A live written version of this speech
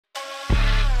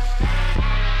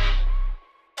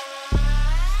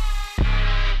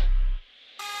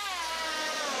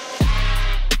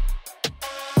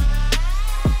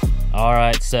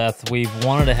Seth, we've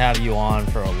wanted to have you on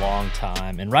for a long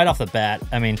time. And right off the bat,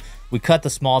 I mean, we cut the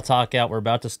small talk out. We're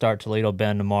about to start Toledo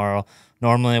Bend tomorrow.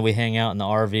 Normally, we hang out in the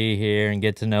RV here and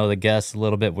get to know the guests a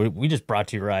little bit. We just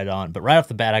brought you right on. But right off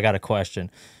the bat, I got a question.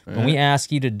 When we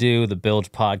ask you to do the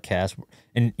Bilge Podcast,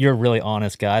 and you're a really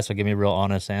honest guy, so give me a real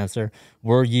honest answer.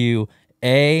 Were you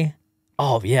A,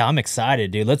 oh, yeah, I'm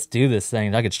excited, dude. Let's do this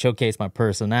thing. I could showcase my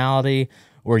personality.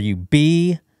 Were you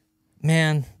B,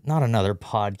 man, not another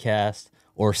podcast?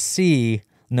 Or C,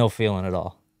 no feeling at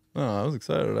all? Oh, I was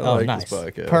excited. I like nice. this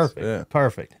podcast. Perfect. Yeah.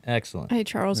 Perfect. Excellent. Hey,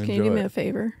 Charles, can you do me a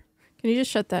favor? Can you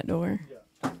just shut that door?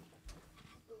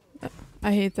 Yeah.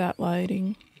 I hate that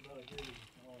lighting.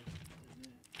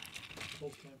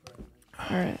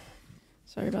 All right.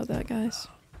 Sorry about that, guys.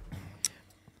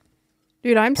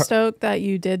 Dude, I'm stoked that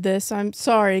you did this. I'm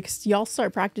sorry, because y'all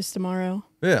start practice tomorrow.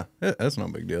 Yeah, that's no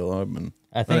big deal.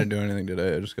 I didn't do anything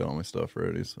today. I just got all my stuff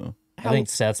ready, so... I think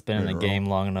Seth's been in the game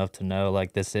long enough to know,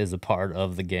 like, this is a part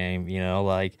of the game, you know?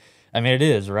 Like, I mean, it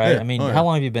is, right? Yeah. I mean, how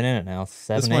long have you been in it now?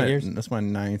 7, 8 years? That's my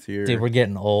 9th year. Dude, we're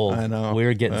getting old. I know.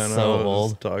 We're getting so I was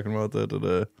old. just talking about that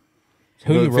today.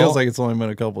 It feels like it's only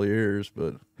been a couple of years,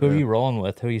 but... Who are you rolling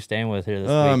with? Who are you staying with here this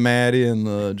week? Maddie and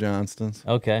the Johnstons.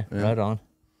 Okay, right on.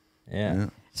 Yeah.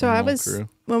 So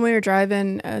when we were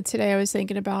driving today, I was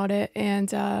thinking about it,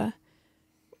 and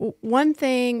one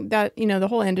thing that, you know, the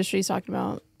whole industry's talking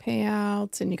about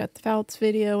payouts, and you got the Fouts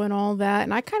video and all that,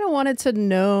 and I kind of wanted to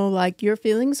know, like, your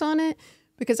feelings on it,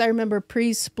 because I remember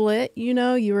pre-split, you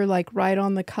know, you were like right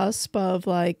on the cusp of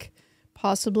like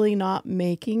possibly not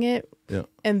making it,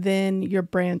 and then your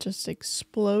brand just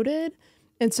exploded.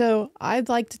 And so I'd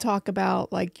like to talk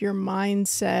about like your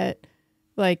mindset,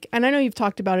 like, and I know you've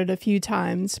talked about it a few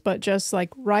times, but just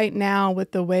like right now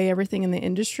with the way everything in the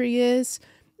industry is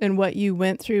and what you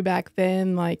went through back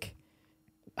then, like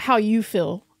how you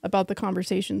feel about the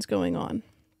conversations going on.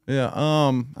 Yeah.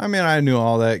 I mean, I knew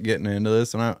all that getting into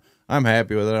this, and I'm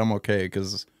happy with it. I'm okay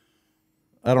because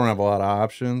I don't have a lot of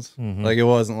options. Like, it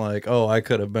wasn't like, oh, I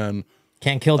could have been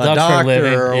can't kill a ducks doctor for a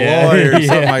living. or a lawyer or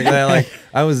something like that. Like,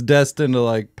 I was destined to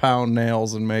like pound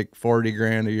nails and make 40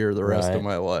 grand a year the rest of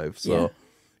my life. So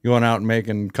going out and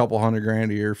making a couple $100 grand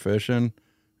a year fishing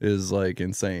is like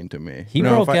insane to me. You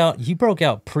broke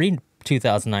out pre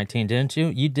 2019, didn't you?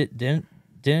 You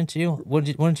didn't you? What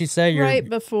didn't you say? Right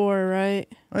before,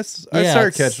 right? I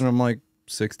started catching them like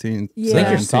 16, I think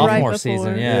your sophomore right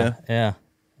season.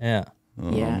 Yeah.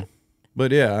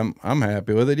 But yeah, I'm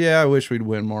happy with it. Yeah, I wish we'd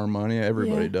win more money.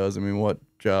 Everybody does. I mean, what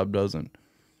job doesn't?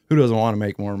 Who doesn't want to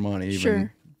make more money? Even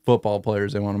football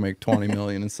players, they want to make 20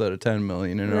 million instead of 10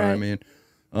 million. You know what I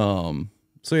mean?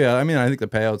 So yeah, I mean, I think the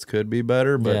payouts could be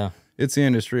better, but it's the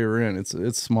industry we're in.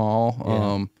 It's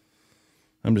small.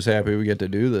 I'm just happy we get to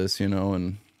do this, you know,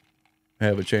 and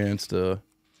have a chance to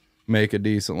make a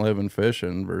decent living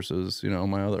fishing versus, you know,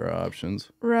 my other options.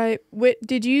 Right.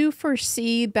 Did you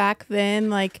foresee back then,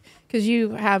 like, because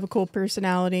you have a cool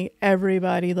personality,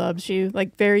 everybody loves you,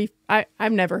 like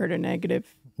I've never heard a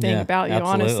negative thing about you,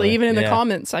 honestly. Even in the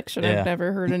comment section, I've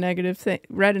never heard a negative thing,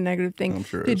 read a negative thing. I'm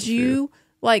sure Did you,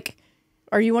 like,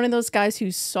 are you one of those guys who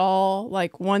saw,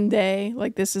 like, one day,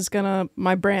 like,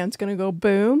 my brand's gonna go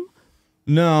boom?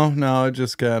 No, it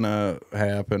just kind of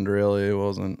happened, really. It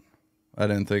wasn't, I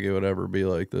didn't think it would ever be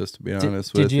like this, to be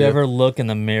honest with you. Did you ever look in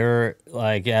the mirror,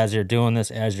 like, as you're doing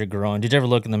this, as you're growing, did you ever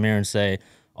look in the mirror and say,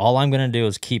 all I'm going to do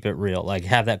is keep it real? Like,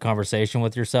 have that conversation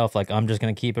with yourself, like, I'm just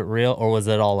going to keep it real? Or was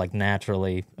it all, like,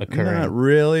 naturally occurring? Not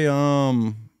really.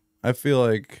 I feel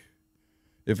like,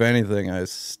 if anything, I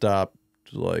stopped,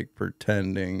 like,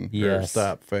 pretending or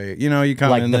stopped fake. You know, you come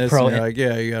like in this and you're like,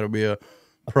 yeah, you got to be a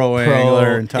pro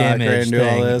angler and talk and do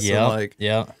all this. And like,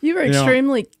 you were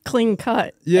extremely clean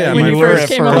cut. Yeah, when you first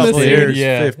came on the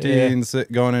scene.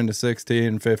 15, going into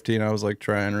 16, 15, I was like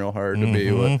trying real hard to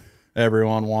be what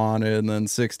everyone wanted. And then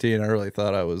 16, I really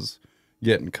thought I was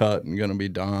getting cut and gonna be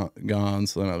gone.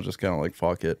 So then I was just kind of like,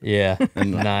 fuck it. Yeah,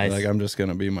 and nice. Like, I'm just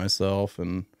gonna be myself.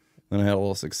 And then I had a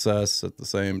little success at the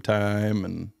same time,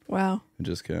 and it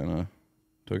just kind of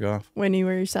took off when you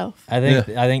were yourself. I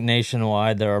think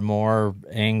nationwide there are more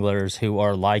anglers who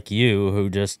are like you, who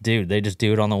just do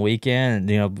it on the weekend,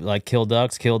 you know, like kill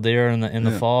ducks, kill deer in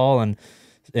the fall and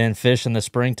fish in the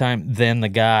springtime, than the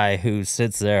guy who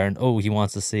sits there and he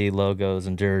wants to see logos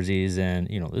and jerseys and,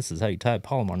 you know, this is how you tie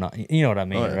Palomar knot. You know what I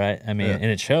mean, right? I mean, and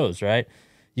it shows, right?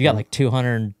 You got like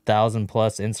 200,000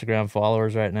 plus Instagram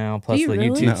followers right now, plus the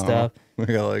YouTube stuff. We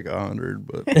got like 100,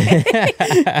 but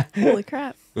holy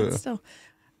crap! Still.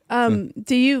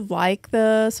 Do you like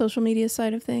the social media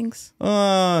side of things?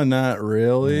 Not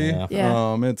really.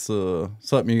 Yeah. It's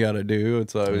something you got to do.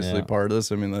 It's obviously part of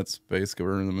this. I mean, that's basically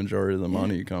where the majority of the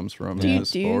money comes from in this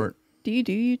sport. Do you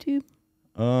do YouTube?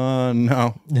 No,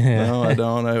 no, I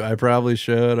don't. I probably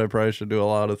should. I probably should do a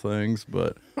lot of things,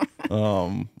 but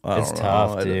it's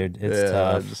tough, dude. It's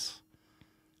tough.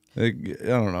 I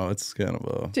don't know. It's kind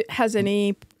of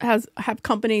a. Have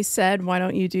companies said why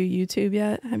don't you do YouTube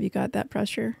yet? Have you got that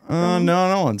pressure?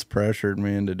 No one's pressured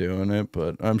me into doing it,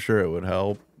 but I'm sure it would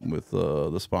help with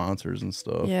the sponsors and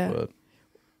stuff. Yeah. But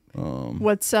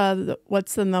what's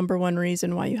the number one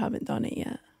reason why you haven't done it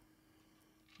yet?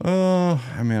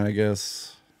 I mean, I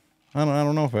guess I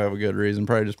don't know if I have a good reason.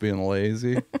 Probably just being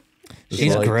lazy.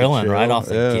 She's grilling right off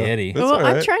the giddy. Well,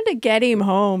 right. I'm trying to get him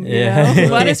home. You know?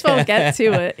 Might as well get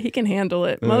to it. He can handle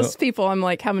it. Most people, I'm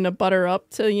like having to butter up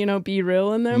to be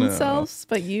real in themselves.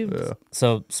 But you. Yeah.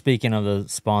 So speaking of the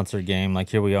sponsor game, like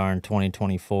here we are in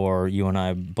 2024. You and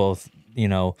I both,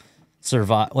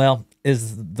 survive. Well,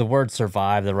 is the word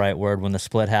 "survive" the right word? When the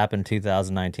split happened in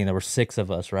 2019, there were 6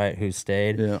 of us, right, who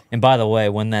stayed. Yeah. And by the way,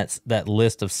 when that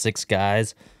list of 6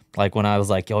 guys. Like when I was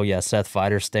like, oh yeah, Seth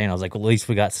Feider staying, I was like, well, at least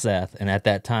we got Seth. And at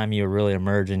that time, you were really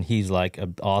emerging. He's like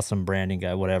an awesome branding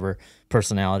guy, whatever,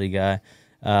 personality guy.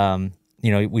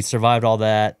 We survived all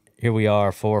that. Here we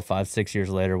are 4, 5, 6 years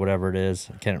later, whatever it is.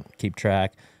 I can't keep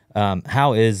track.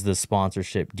 How is the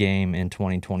sponsorship game in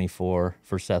 2024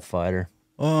 for Seth Feider?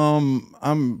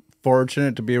 I'm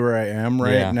fortunate to be where I am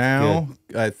right now.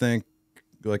 Good. I think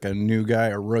like a new guy,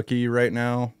 a rookie right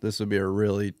now, this would be a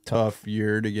really tough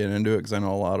year to get into it because I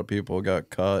know a lot of people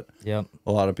got cut. Yep.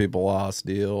 A lot of people lost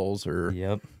deals or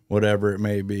whatever it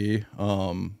may be.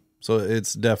 So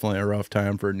it's definitely a rough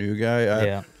time for a new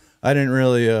guy. I didn't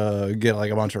really get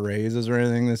like a bunch of raises or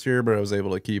anything this year, but I was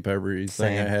able to keep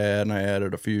everything I had, and I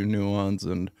added a few new ones,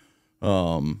 and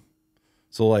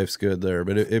so life's good there.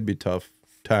 But it'd be tough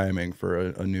timing for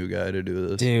a new guy to do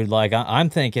this, dude. Like I'm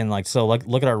thinking, like, so like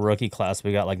look at our rookie class.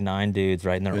 We got like 9 dudes,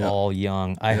 right, and they're all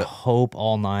young. I hope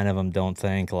all 9 of them don't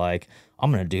think like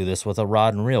I'm gonna do this with a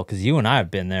rod and reel, because you and I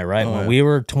have been there, right? When we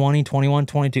were 20, 21,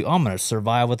 22, I'm gonna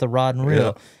survive with a rod and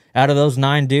reel. Out of those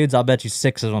 9 dudes, I'll bet you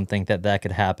 6 of them think that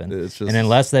could happen. And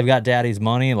unless they've got daddy's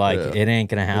money, like it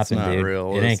ain't gonna happen, dude.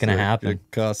 It ain't gonna happen.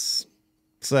 It costs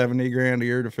 $70,000 a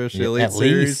year to fish the Elite at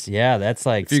Series. Least, yeah, that's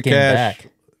like skin back.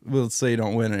 Well, let's say you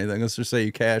don't win anything. Let's just say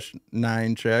you cash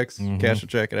 9 checks, cash a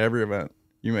check at every event.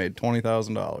 You made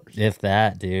 $20,000. If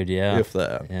that, dude, If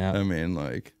that. Yeah. I mean,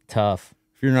 like, tough.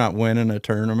 If you're not winning a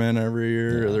tournament every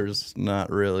year, there's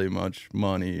not really much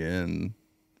money in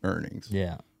earnings.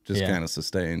 Yeah. Just kind of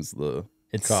sustains the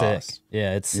it's cost. Sick.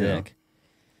 Yeah, it's sick.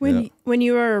 When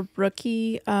you were a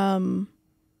rookie,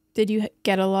 did you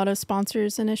get a lot of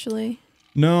sponsors initially?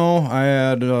 No, I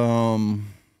had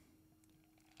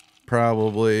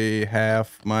probably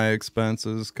half my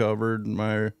expenses covered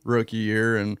my rookie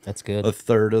year, and that's good. A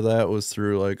third of that was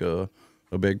through like a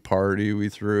big party we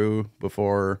threw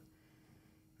before.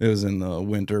 It was in the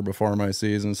winter before my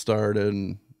season started,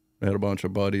 and I had a bunch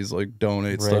of buddies like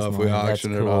donate stuff. We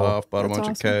auctioned it off, bought a bunch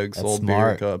of kegs, sold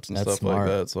beer cups and stuff like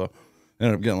that. So I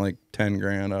ended up getting like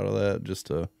 $10,000 out of that just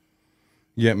to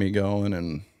get me going.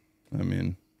 And I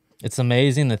mean, it's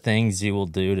amazing the things you will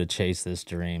do to chase this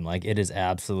dream. Like, it is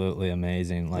absolutely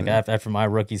amazing. Like, after my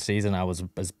rookie season, I was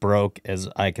as broke as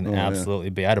I can absolutely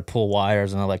be. I had to pull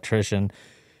wires, an electrician,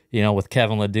 with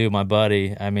Kevin Ledoux, my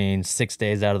buddy. I mean, 6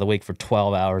 days out of the week for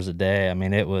 12 hours a day. I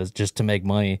mean, it was just to make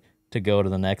money to go to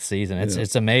the next season.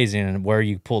 It's amazing, and where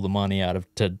you pull the money out of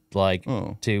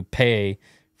to pay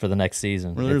for the next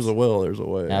season. Well, there's a will, there's a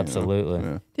way. Absolutely.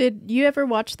 Yeah. Did you ever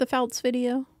watch the Feltz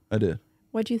video? I did.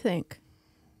 What'd you think?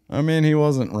 I mean, he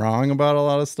wasn't wrong about a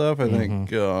lot of stuff. I think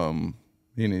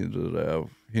he needs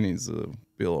to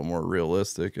be a little more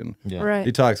realistic, and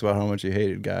he talks about how much he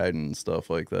hated guiding and stuff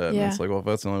like that. And it's like, well, if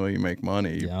that's the only way you make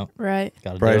money, right?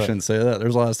 Probably shouldn't say that.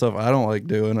 There's a lot of stuff I don't like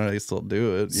doing, and I still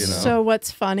do it. So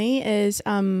what's funny is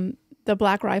the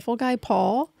Black Rifle guy,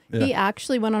 Paul. He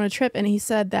actually went on a trip, and he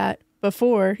said that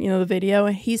before, the video,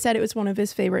 he said it was one of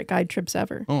his favorite guide trips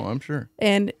ever. Oh, I'm sure.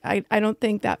 And I don't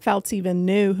think that Feltz even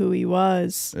knew who he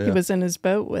was. He was in his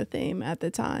boat with him at the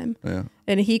time. Yeah.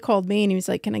 And he called me and he was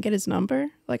like, can I get his number?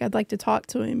 Like, I'd like to talk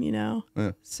to him,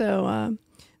 Yeah. So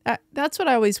that's what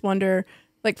I always wonder.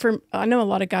 Like, I know a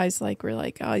lot of guys were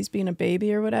like, oh, he's being a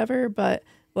baby or whatever. But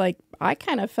like, I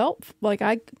kind of felt like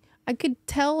I could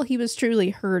tell he was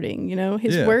truly hurting,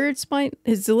 his words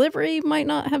his delivery might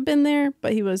not have been there,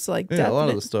 but he was like, a lot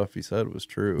of the stuff he said was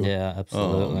true. Yeah,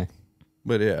 absolutely.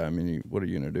 But yeah, I mean, what are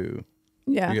you going to do?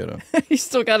 Yeah. You gotta you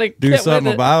still got to do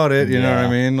something about it. You know what I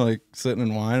Yeah. mean? Like sitting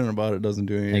and whining about it doesn't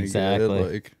do anything Exactly.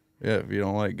 good. Like, yeah, if you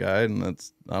don't like guiding,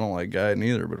 I don't like guiding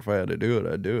either. But if I had to do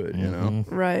it, I'd do it. You know?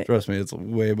 Right. Trust me, it's a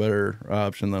way better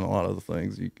option than a lot of the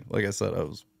things. Like I said, I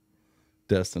was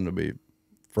destined to be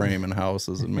framing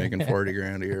houses and making 40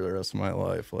 grand a year the rest of my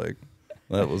life. Like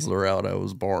that was the route I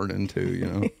was born into.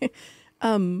 You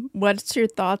know? What's your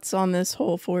thoughts on this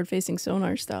whole forward-facing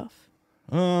sonar stuff?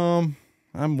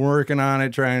 I'm working on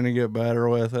it, trying to get better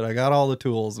with it. I got all the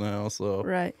tools now, so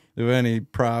Right. if any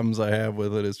problems I have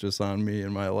with it, it's just on me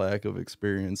and my lack of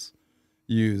experience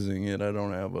using it. I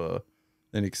don't have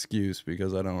an excuse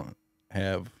because I don't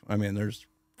have. I mean, there's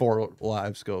 4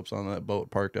 live scopes on that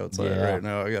boat parked outside right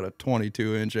now. I got a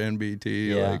 22-inch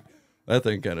NBT. Yeah. Like that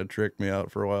thing kind of tricked me out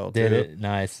for a while Did too. it?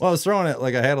 Nice. Well, I was throwing it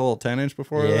like I had a little 10-inch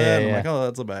before Yeah, that. And I'm yeah. like, oh,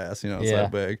 that's a bass. You know, it's Yeah.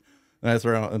 that big. And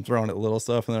I'm throwing it little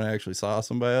stuff, and then I actually saw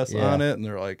some bass Yeah. on it, and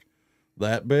they're like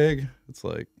that big. It's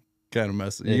like kind of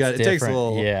messy. It's It takes a different.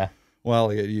 little while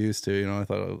to get used to. You know, I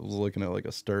thought I was looking at like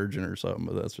a sturgeon or something,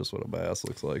 but that's just what a bass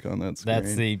looks like on that screen.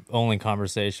 That's the only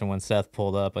conversation when Seth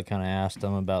pulled up. I kind of asked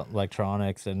him about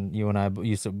electronics, and you and I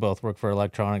used to both work for an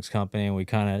electronics company,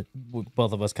 and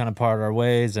both of us kind of parted our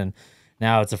ways, and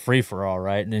now it's a free for all,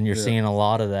 right? And then you're seeing a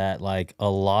lot of that,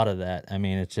 I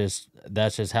mean,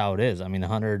 that's just how it is. I mean,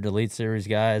 100 Elite Series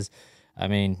guys, I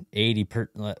mean, 80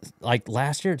 like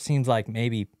last year, it seems like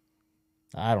maybe,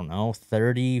 I don't know,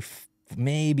 30,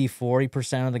 maybe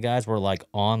 40% of the guys were like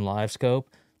on live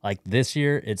scope. Like this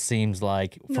year, it seems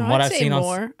like from what I've seen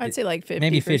more. I'd say like 50%.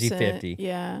 Maybe 50-50.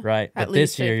 Yeah. Right. At But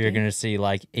this least year, you're 50. going to see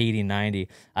like 80, 90.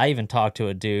 I even talked to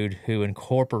a dude who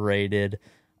incorporated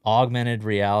augmented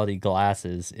reality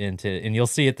glasses into, and you'll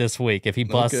see it this week if he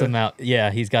busts them out.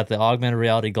 Yeah, he's got the augmented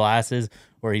reality glasses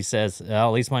where he says, "Oh, at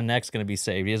least my neck's going to be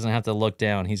saved." He doesn't have to look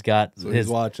down. He's got he's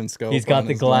watching scope. He's got on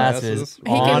the his glasses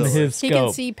He on can, his he scope.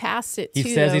 can see past it too.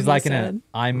 He says he's though, like he in said. an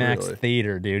IMAX Really?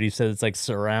 theater, dude. He says it's like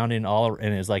surrounding all,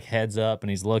 and his like heads up, and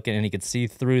he's looking, and he could see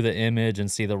through the image and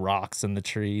see the rocks and the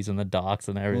trees and the docks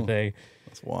and everything.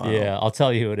 That's wild. Yeah, I'll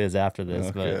tell you who it is after this,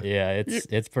 Okay. but yeah,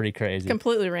 it's pretty crazy.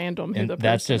 completely random who And the person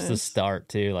that's just the is. start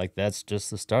too. Like that's just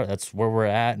the start. That's where we're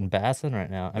at in Bassin right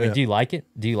now. I mean, Yeah. do you like it?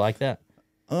 Do you like that?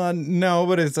 No,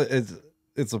 but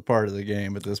it's a part of the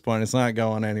game at this point. It's not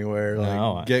going anywhere. Like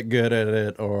No. get good at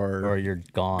it Or you're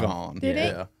gone. gone. Did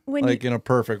it- yeah. when Like in a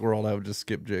perfect world, I would just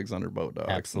skip jigs under boat docks.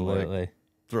 And Absolutely. like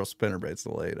throw spinner baits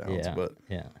to lay downs. Yeah. But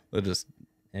Yeah. it just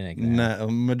It ain't gonna happen.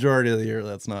 a majority of the year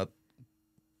that's not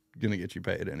gonna get you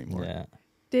paid anymore. Yeah.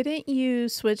 Didn't you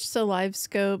switch to live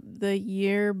scope the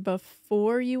year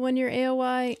before you won your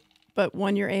AOI, but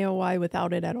won your AOI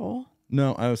without it at all?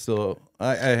 No, I was still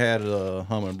I had a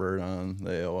hummingbird on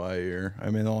the AOI year.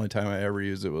 I mean, the only time I ever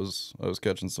used it was I was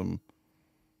catching some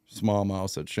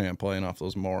smallmouth at Champlain off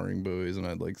those mooring buoys, and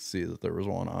I'd like see that there was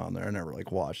one on there. I never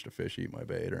like watched a fish eat my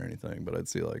bait or anything, but I'd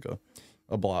see like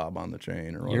a blob on the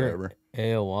chain or whatever. Your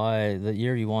AOI, the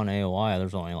year you won AOI,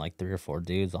 there's only like 3 or 4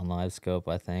 dudes on live scope,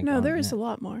 I think. No, on there was it. a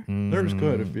lot more. There's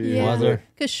quite a few. Yeah, Was there?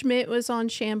 because Schmidt was on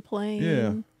Champlain.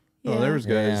 Yeah. No, there was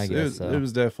Yeah, I guys. guess so. It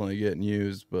was definitely getting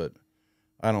used, but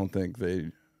I don't think they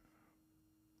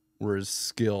were as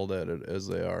skilled at it as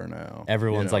they are now.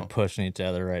 Everyone's you know? like pushing each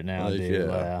other right now, Like, dude.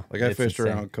 yeah. Like I It's fished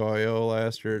insane. around Coyo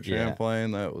last year at Yeah.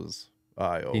 Champlain. That was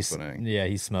eye opening.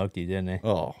 He smoked you, didn't he?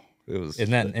 Oh, it was.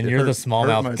 And then, and it you're the hurt my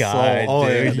smallmouth guy, soul. Oh,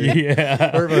 dude. yeah, dude.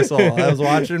 Yeah. Hurt my soul. I was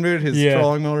watching, dude. His Yeah.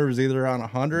 trolling motor was either on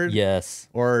 100 Yes.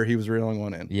 or he was reeling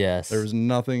one in. Yes. There was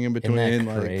nothing in between. Isn't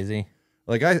that like, crazy?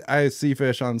 Like I see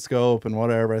fish on scope and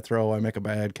whatever I throw, I make a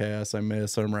bad cast, I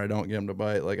miss him, or I don't get him to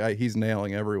bite. Like he's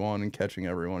nailing everyone and catching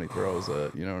everyone he throws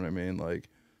at. You know what I mean? Like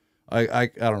I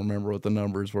don't remember what the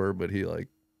numbers were, but he like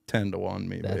 10-1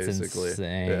 me. That's basically.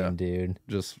 insane, Yeah. dude.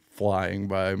 Just flying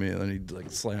by me, and then he'd like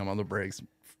slam on the brakes,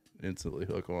 instantly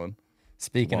hook one.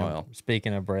 Speaking Wild.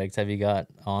 of brakes, have you got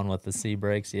on with the C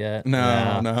brakes yet? No,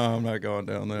 I'm not going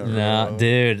down there. No,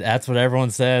 dude, that's what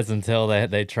everyone says until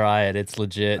they try it. It's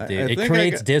legit, dude. I It think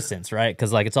creates distance, right?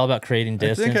 Because like it's all about creating I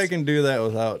distance. think I can do that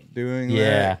without doing Yeah.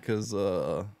 that, because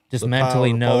Just the mentally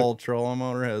power note- pole trolling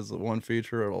motor has one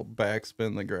feature, it'll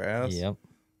backspin the grass. Yep.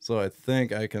 So I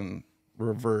think I can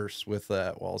reverse with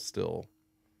that while still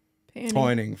Panning.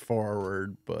 pointing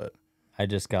forward, but I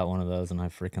just got one of those, and I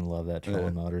freaking love that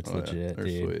trolling motor. It's Oh, yeah. legit, They're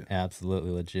dude. sweet. Absolutely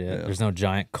legit. Yeah. There's no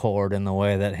giant cord in the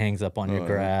way that hangs up on your Oh, yeah.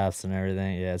 graphs and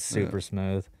everything. Yeah, it's super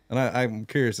smooth. And I'm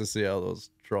curious to see how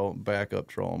those backup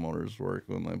trolling motors work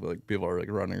when like people are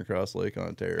like running across Lake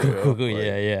Ontario.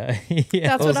 Yeah.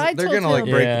 That's what I told him. They're gonna like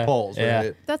break the poles,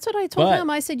 right? That's what I told him.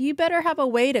 I said, you better have a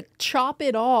way to chop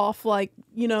it off, like,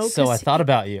 you know. So I thought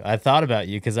about you.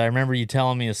 Because I remember you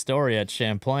telling me a story at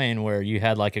Champlain where you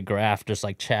had like a graph just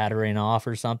like chattering off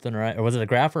or something, right? Or was it a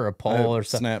graph or a pole or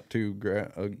something? Snap to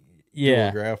graph.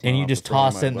 Yeah, and you just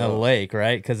tossed it in the lake,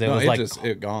 right? Because it was like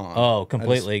it gone. Oh,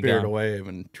 completely I just speared gone. away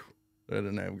and I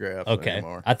didn't have graphs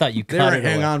anymore. I thought you they cut were it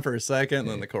hang away. on for a second, and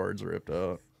then the cords ripped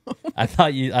out. I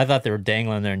thought they were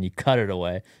dangling there, and you cut it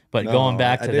away. But going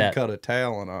back to I that, did cut a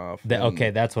talon off.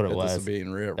 Okay, that's what it was. The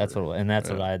Sabine River. That's what, and that's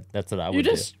what I would you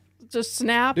just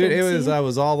snap. Dude, and I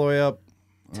was all the way up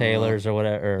Taylor's or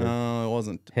whatever. No, it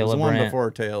wasn't. It was the one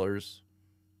before Taylor's.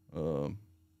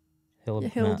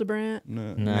 Hildebrand.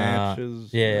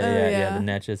 Natchez. Yeah, the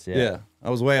Natchez. Yeah,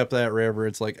 I was way up that river.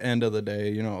 It's like end of the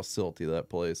day. You know how silty that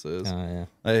place is. Oh yeah.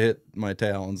 I hit my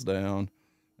talons down,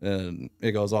 and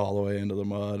it goes all the way into the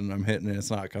mud, and I'm hitting it. It's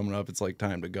not coming up. It's like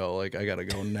time to go. Like I gotta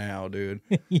go now, dude.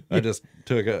 I just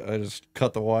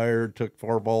cut the wire, took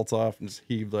 4 bolts off, and just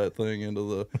heaved that thing into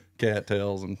the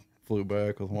cattails and flew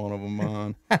back with one of them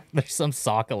on. There's some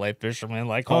Saukale fisherman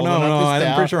like oh holding no, up his I'm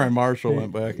tail. pretty sure my marshal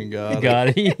went back and got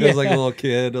it. It was like a little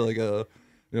kid, like a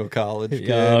college kid.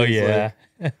 Oh He's yeah.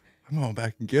 Like, I'm going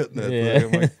back and getting that thing.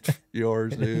 I'm like,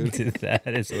 yours, dude. Dude, that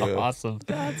is awesome.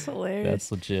 That's hilarious.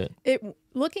 That's legit.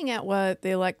 Looking at what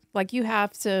they like you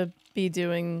have to be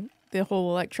doing the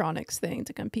whole electronics thing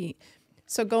to compete.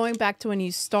 So going back to when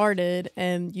you started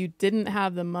and you didn't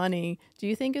have the money, do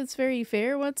you think it's very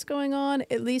fair what's going on?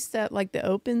 At least at like the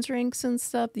opens rinks and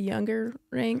stuff, the younger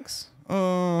rinks?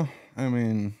 I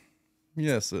mean,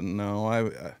 yes and no.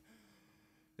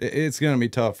 It's going to be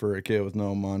tough for a kid with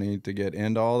no money to get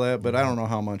into all that, but I don't know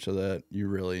how much of that you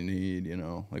really need, you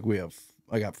know. Like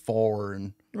I got 4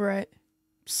 and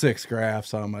 6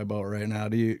 graphs on my boat right now.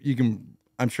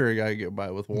 I'm sure a guy can get by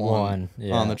with one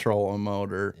on the trolling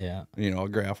motor. Yeah. You know, a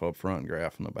graph up front,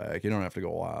 graph in the back. You don't have to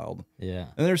go wild. Yeah.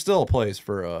 And there's still a place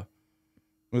for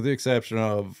with the exception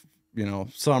of, you know,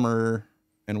 summer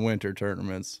and winter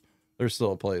tournaments, there's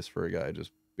still a place for a guy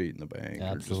just beating the bank.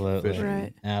 Absolutely. Or just fishing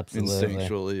Right. Absolutely.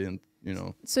 instinctually, and, you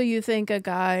know. So you think a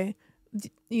guy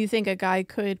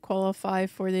could qualify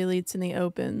for the elites in the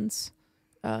opens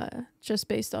just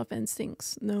based off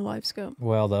instincts, no live scope?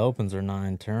 Well, the opens are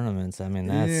 9 tournaments. I mean,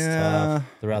 that's tough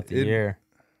throughout the year.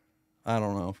 I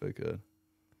don't know if it could.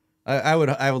 I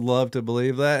would love to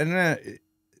believe that, and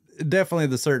definitely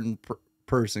the certain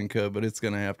person could, but it's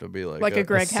gonna have to be like a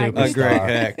Greg Hackney. A Greg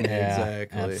Hackney, Yeah,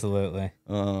 exactly. Absolutely.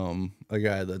 A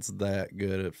guy that's that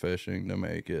good at fishing to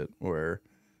make it. Where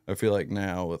I feel like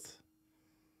now with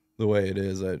the way it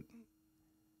is, that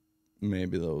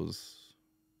maybe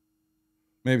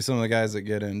some of the guys that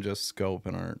get in just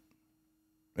scoping aren't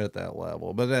at that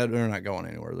level, but they're not going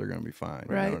anywhere. They're going to be fine.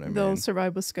 Right. You know what I mean? They'll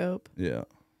survive with scope. Yeah.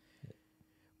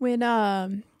 When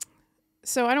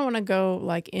so I don't want to go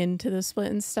like into the split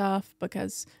and stuff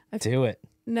because Do it.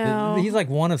 No, He's like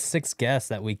one of 6 guests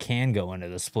that we can go into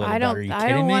the split. I Are you don't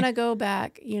kidding me? want to go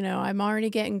back. You know, I'm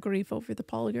already getting grief over the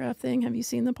polygraph thing. Have you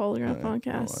seen the polygraph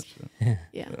podcast?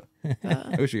 Yeah.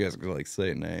 I wish you guys could like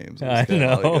say names. I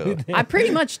know. I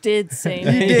pretty much did say You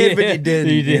names. did, but you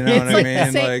didn't. You did. You know It's what like I the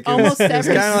mean? same- Like almost it's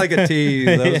every- kind of like a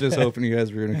tease. I was just hoping you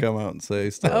guys were going to come out and say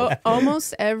stuff.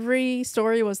 Almost every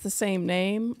story was the same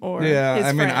name or Yeah, his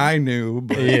I mean, friend. I knew,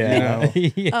 but Yeah.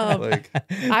 you know, Oh, like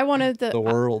I wanted the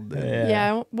world did.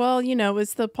 Yeah, well, you know,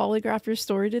 it's the polygrapher's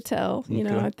story to tell. You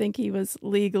know, Okay. I think he was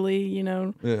legally, you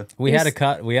know. Yeah. We had to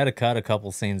cut a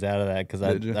couple scenes out of that because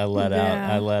I Did you? let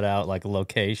Yeah. out like a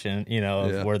location, you know,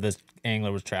 of where this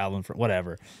angler was traveling for,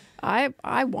 whatever. I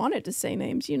wanted to say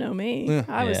names, you know me. Yeah.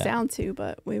 I was Yeah. down to,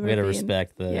 but we We had to being-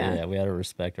 respect we had to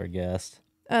respect our guest.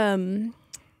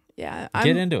 Yeah.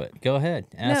 Get into it. Go ahead.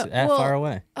 Ask far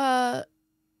away. Well,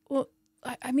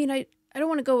 I mean, I don't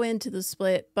want to go into the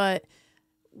split, but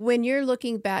when you're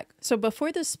looking back, so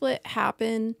before the split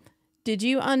happened, did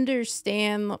you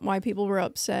understand why people were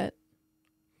upset?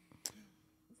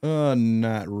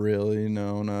 Not really.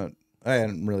 No, not. I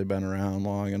hadn't really been around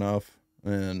long enough,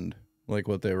 and like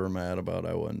what they were mad about,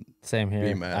 I wouldn't. Same here.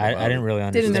 Be mad I about didn't it. really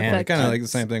Didn't understand. affect Kind of you. like the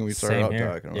same thing we started Same out here.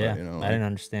 talking about. Yeah. You know, I didn't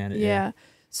understand it. Yeah.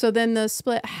 So then the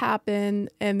split happened,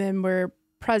 and then we're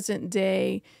present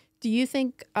day. Do you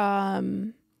think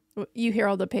you hear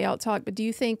all the payout talk, but do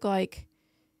you think like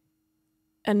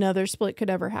another split could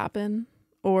ever happen,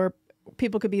 or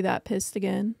people could be that pissed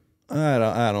again?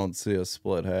 I don't see a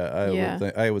split. Yeah.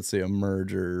 I would see a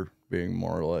merger being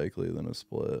more likely than a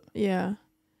split. Yeah.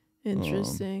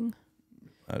 Interesting.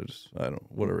 I don't.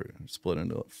 What are we split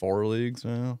into 4 leagues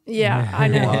now? Yeah, I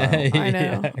know.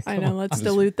 Wow. I know. Let's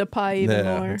dilute the pie even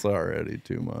more. It's already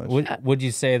too much. Would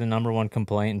you say the number one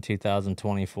complaint in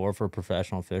 2024 for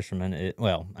professional fishermen? They've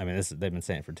been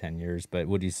saying it for 10 years, but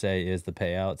would you say is the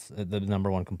payouts the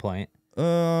number one complaint?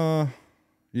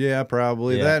 Yeah,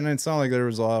 probably Yeah. that, and it sounded like there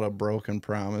was a lot of broken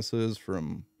promises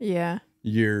from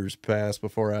years past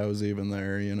before I was even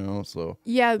there. So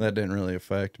that didn't really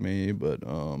affect me, but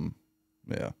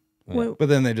yeah. Well, But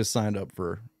then they just signed up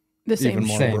for the same even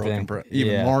more Same broken,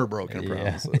 thing. more broken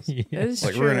promises. That is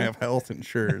Like true. we're gonna have health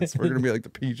insurance. We're gonna be like the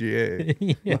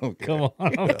PGA. Yeah, Okay. come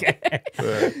on. Okay.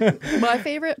 My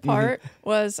favorite part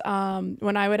was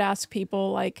when I would ask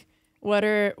people like, what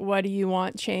do you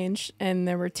want changed? And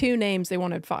there were 2 names they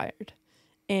wanted fired.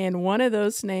 And one of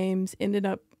those names ended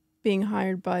up being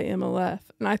hired by MLF.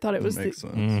 And I thought it was Makes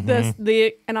sense.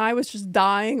 and I was just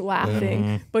dying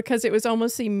laughing because it was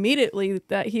almost immediately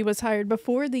that he was hired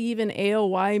before the even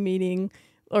AOY meeting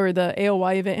or the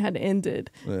AOY event had ended.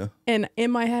 Yeah. And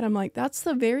in my head, I'm like, that's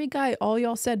the very guy all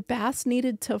y'all said Bass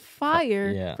needed to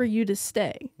fire for you to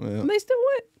stay. Yeah. And they still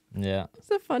went. Yeah. It's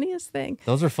the funniest thing.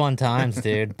 Those are fun times,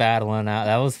 dude. Battling out.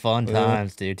 That was fun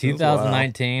times, dude.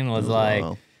 2019 was like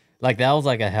wild. like that was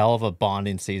like a hell of a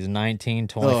bonding season. 19,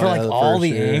 20 Oh, for yeah, like the all first the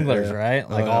year, anglers, yeah. right?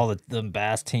 Like yeah. all the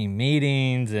bass team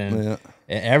meetings and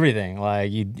everything.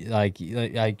 Like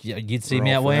you'd see We're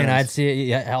me all at Wayne, I'd friends.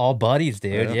 see all buddies,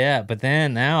 dude. Yeah. Yeah. But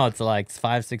then now it's like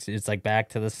 5, 6. It's like back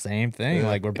to the same thing.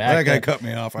 Like we're back. That guy to, cut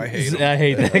me off. I hate him. I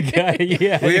hate that guy.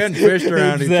 Yeah. We hadn't fished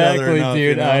around each other enough,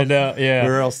 dude. I know. Yeah. We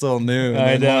were all still new. And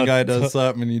I then know. one guy does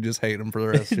something and you just hate him for the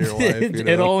rest of your life.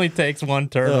 It only takes one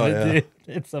tournament, yeah. dude.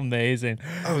 It's amazing.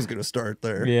 I was gonna start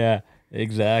there. Yeah,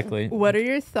 exactly. What are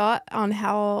your thoughts on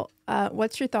how?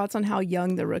 What's your thoughts on how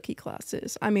young the rookie class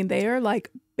is? I mean, they are like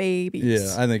babies.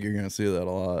 Yeah, I think you're gonna see that a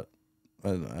lot. I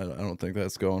don't think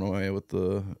that's going away with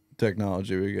the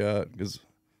technology we got because,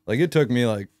 like, it took me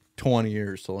like 20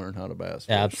 years to learn how to bass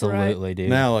fish. Absolutely, dude.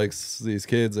 Now, like these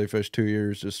kids, they fish 2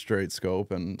 years just straight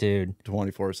scope and Dude,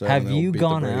 24/7. have they'll you beat the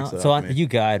gone brakes out? So off me. you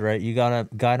guide, right? You got a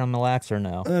guide on Mille Lacs or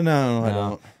no? No, I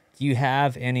don't. Do you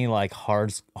have any like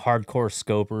hardcore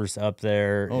scopers up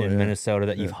there in Minnesota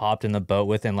that you've hopped in the boat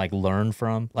with and like learned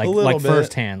from, like bit.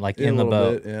 firsthand, like in the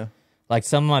boat? Yeah. Like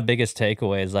some of my biggest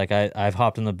takeaways, like I've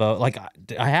hopped in the boat, like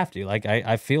I have to, like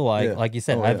I feel like you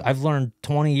said, I've learned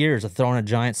 20 years of throwing a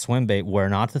giant swim bait, where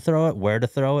not to throw it, where to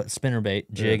throw it,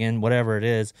 spinnerbait, jigging, whatever it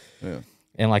is. Yeah.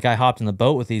 And like I hopped in the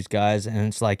boat with these guys, and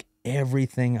it's like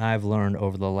everything I've learned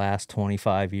over the last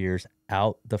 25 years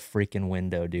out the freaking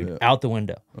window, dude. Out the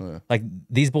window. Like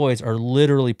these boys are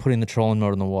literally putting the trolling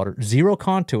motor in the water. 0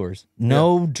 contours,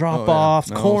 no drop offs,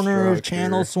 No corners, structure.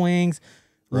 channel swings.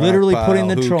 Rock Literally pile, putting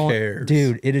the who trolling, cares?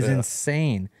 dude. It is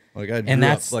insane. Like I And grew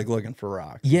that's- up like looking for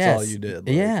rocks. Yes. That's all you did.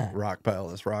 Like, Yeah. rock pile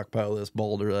this,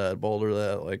 boulder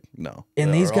that. Like no. And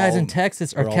They're these guys all- in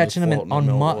Texas are they're all catching just them floating on in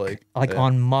the middle muck, of the lake. like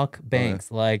on muck banks,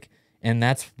 like, and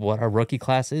that's what our rookie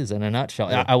class is in a nutshell.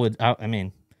 I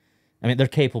mean, they're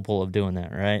capable of doing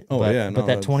that, right? Oh, but, yeah, no, but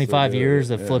that that's 25 so good, years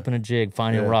of yeah. flipping a jig,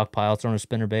 finding a rock pile, throwing a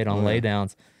spinnerbait on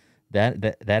laydowns,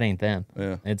 that ain't them.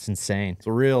 Yeah. It's insane. It's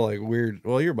a real like weird.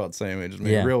 Well, you're about the same age as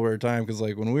me. Yeah. Real weird time because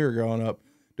like when we were growing up,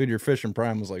 dude, your fishing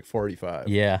prime was like 45.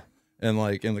 Yeah. And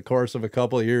like in the course of a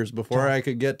couple of years before I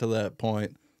could get to that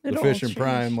point, It the all fishing changed.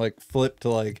 prime like flipped to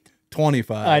like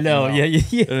 25. I know. you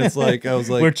Yeah. And it's like I was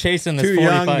like, We're chasing this too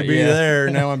 45. young to be yeah. there.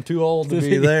 Now I'm too old to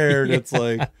be there. And Yeah. it's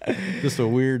like just a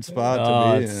weird spot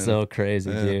Oh, to be it's in. so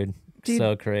crazy, dude.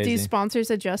 So crazy. Do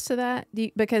sponsors adjust to that?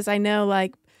 Because I know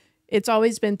like it's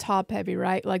always been top heavy,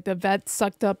 right? Like the vets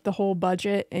sucked up the whole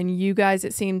budget, and you guys,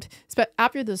 it seemed,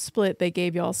 after the split, they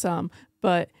gave y'all some,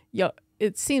 but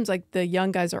it seems like the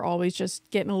young guys are always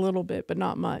just getting a little bit, but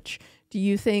not much. Do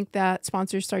you think that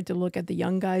sponsors start to look at the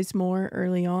young guys more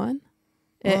early on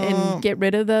and get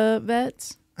rid of the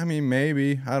vets? I mean,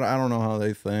 maybe. I don't know how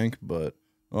they think, but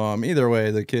either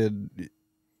way, the kid,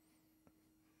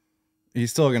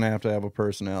 he's still going to have a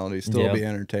personality, still be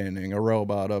entertaining. A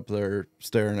robot up there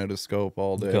staring at a scope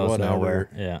all day, Goes whatever. nowhere.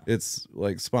 Yeah. It's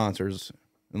like sponsors,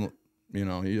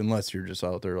 unless you're just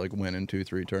out there like winning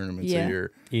 2-3 tournaments a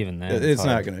year. Even then, It's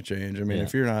not hard. going to change. I mean,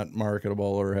 if you're not marketable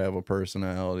or have a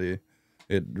personality,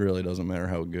 it really doesn't matter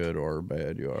how good or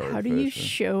bad you are. How at do you fishing.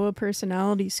 show a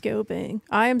personality scoping?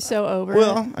 I am so over it.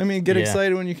 Well, I mean, get Yeah.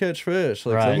 excited when you catch fish.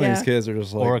 Like Right. some of Yeah. these kids are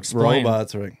just like Or explain.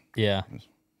 robots. Are like, Yeah.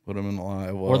 put them in the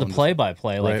live well Or the and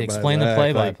play-by-play. Like, right by explain the back.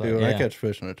 play-by-play. Like, dude, yeah. I catch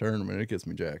fish in a tournament. It gets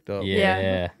me jacked up.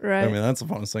 Yeah. Right. I mean, that's the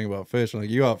funnest thing about fishing. Like,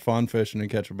 you out fun fishing and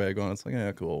catch a big one. It's like,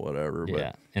 yeah, cool, whatever. But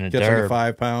Yeah. In a catch like a derb.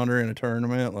 5-pounder in a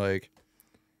tournament, like,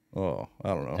 Oh, I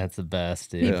don't know. That's the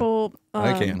best, dude. People,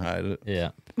 I can't hide it.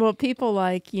 Yeah. well, people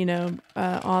like,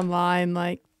 online,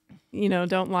 like,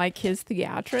 don't like his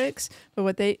theatrics, but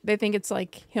what they think it's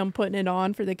like him putting it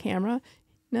on for the camera.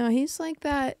 No, he's like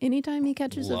that anytime he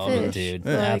catches Love a it, fish. dude.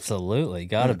 Like, Absolutely.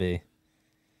 Gotta be.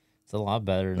 It's a lot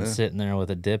better than sitting there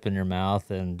with a dip in your mouth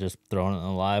and just throwing it in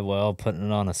a live well, putting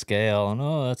it on a scale, and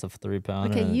that's a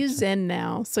 3-pounder. Okay, you zen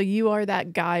now, so you are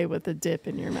that guy with a dip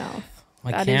in your mouth.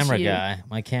 My That camera is you. guy.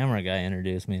 My camera guy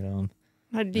introduced me to him.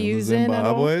 Do you zen at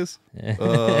all?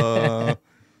 Zimbabwe's?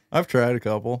 I've tried a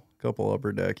couple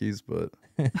upper deckies, but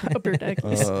Upper deck.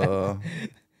 I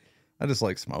just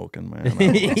like smoking, man.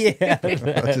 Yeah. I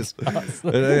just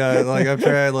I've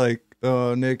tried like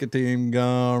nicotine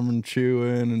gum and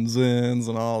chewing and Zins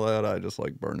and all that. I just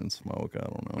like burning smoke. I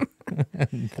don't know.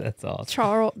 That's awesome.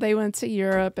 Charles, they went to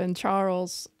Europe, and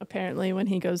Charles apparently, when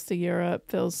he goes to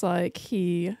Europe, feels like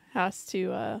he has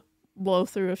to blow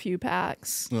through a few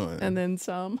packs and then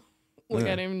some. Look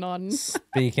at him nodding.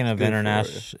 Speaking of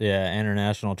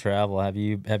international travel, have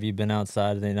you been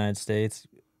outside of the United States?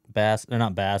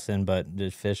 Not bassing, but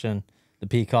just fishing, the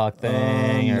peacock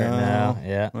thing, or no?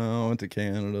 Yeah. Well, I went to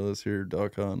Canada this year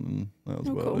duck hunting. That was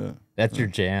about cool. it. That's your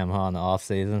jam, huh? In the off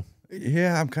season.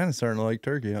 Yeah, I'm kind of starting to like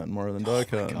turkey hunting more than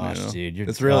duck hunting. Gosh, dude,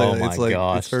 It's really, oh my it's like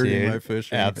gosh, it's hurting dude. my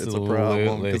fishing. Absolutely. It's a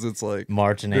problem because it's like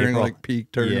March and during April, like peak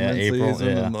tournament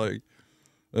season, and like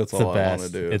that's it's all the I best.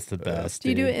 want to do. It's the best. Do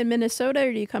you do dude. it in Minnesota,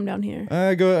 or do you come down here?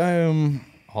 I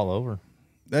all over?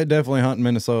 I definitely hunt in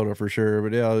Minnesota for sure,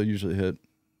 but yeah, I'll usually hit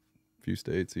a few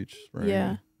states each spring.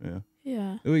 Yeah.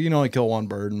 Yeah. I kill one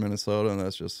bird in Minnesota, and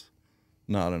that's just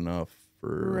not enough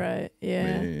for Right.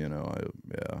 Yeah. me. I'm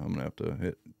gonna have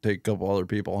to take a couple other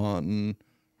people hunting,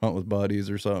 hunt with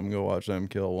buddies or something, go watch them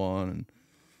kill one, and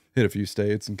hit a few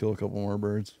states and kill a couple more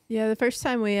birds. Yeah, the first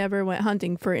time we ever went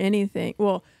hunting for anything.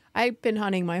 Well, I've been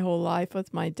hunting my whole life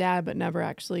with my dad, but never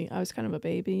actually. I was kind of a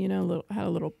baby, had a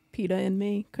little PETA in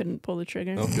me. Couldn't pull the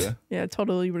trigger. Okay. Yeah,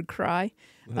 totally would cry.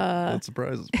 That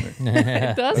surprises me.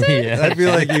 Does it? Yeah. I feel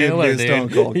like you'd be a stone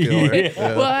cold killer. Yeah.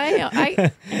 Yeah. Well,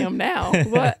 I am now.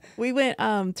 But we went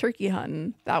turkey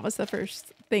hunting. That was the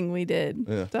first thing we did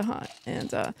to hunt, and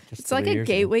it's like 3 a years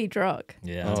ago. gateway drug.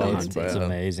 Yeah, to it's hunting.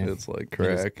 amazing. It's like It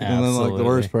is crack. And then like the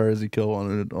worst absolutely. part is you kill one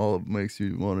and all it makes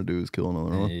you want to do is kill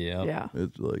another one. Yep. Yeah.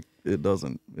 It's like it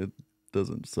doesn't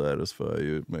satisfy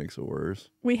you. It makes it worse.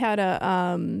 We had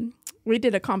we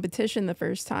did a competition the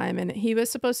first time, and he was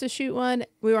supposed to shoot one.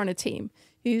 We were on a team.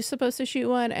 He was supposed to shoot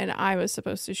one, and I was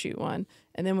supposed to shoot one.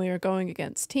 And then we were going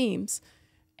against teams.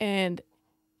 And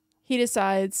he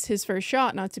decides his first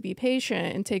shot not to be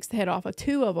patient and takes the head off of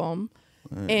 2 of them.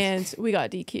 And we got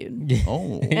DQ'd.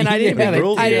 Oh, And I didn't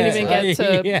even get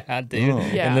to. Yeah, dude. Oh.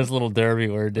 Yeah. And this little derby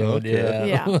we're doing. Okay.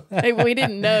 Yeah. Yeah. We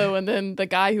didn't know. And then the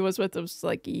guy who was with us was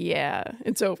like, yeah,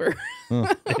 it's over.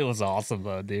 It was awesome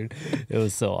though, dude. It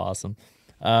was so awesome.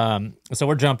 So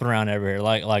we're jumping around everywhere.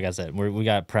 Like I said, we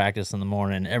got practice in the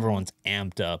morning. Everyone's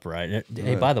amped up, right?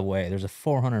 Hey, by the way, there's a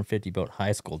 450 boat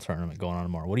high school tournament going on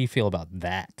tomorrow. What do you feel about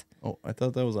that? Oh, I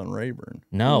thought that was on Rayburn.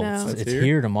 No, No. it's It's here?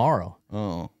 here tomorro.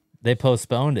 Oh, They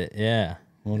postponed it. Yeah.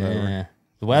 Whatever. Yeah.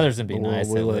 The weather's gonna be The world nice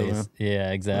we at live least.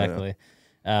 Yeah, exactly.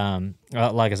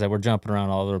 Like I said, we're jumping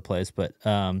around all over the place, but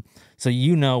so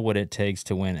you know what it takes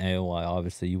to win AOY.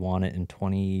 Obviously, you won it in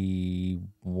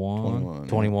 21.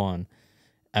 21.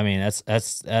 I mean, that's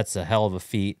a hell of a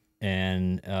feat,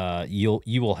 and you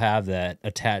will have that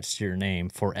attached to your name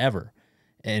forever,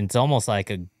 and it's almost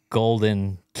like a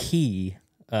golden key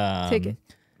Ticket.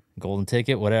 golden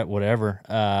ticket, whatever.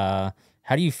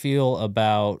 How do you feel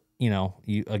about,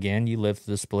 you lived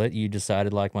the split. You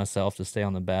decided, like myself, to stay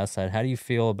on the bass side. How do you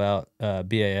feel about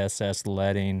BASS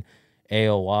letting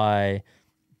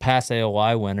past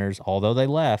AOY winners, although they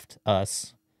left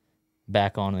us,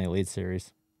 back on the Elite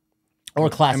Series? Or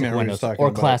classic we're winners. just talking Or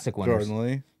about classic winners. Jordan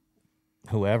Lee.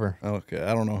 Whoever. Okay,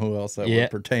 I don't know who else that Yeah.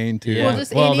 would pertain to. Yeah. Well,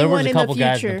 just there anyone was a in the couple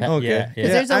guys in future. the Okay. Yeah.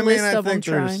 Because there's a I mean, list I of them think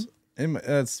trying.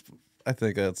 I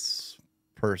think that's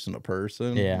person to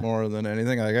person Yeah. more than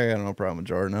anything. Like, I got no problem with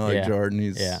Jordan. I like Yeah. Jordan.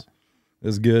 He's Yeah.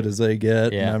 as good as they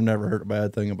get, Yeah. and I've never heard a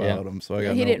bad thing about him. So I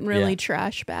got He no, didn't really Yeah.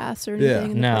 trash bass or Yeah.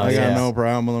 anything. in the No, I process. got yeah. no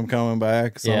problem with them coming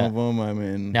back. Some Yeah. of them, I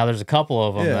mean, Now there's a couple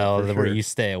of them Yeah, though for where sure. you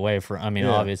stay away from. I mean,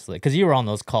 Yeah. obviously, because you were on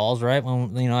those calls, right?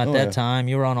 When at Oh, that yeah. time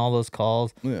you were on all those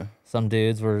calls. yeah, Some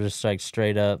dudes were just like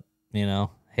straight up,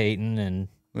 hating and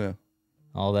yeah.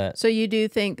 all that. So you do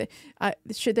think that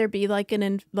should there be like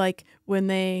when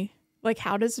they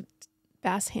how does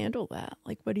bass handle that?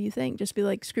 Like, what do you think? Just be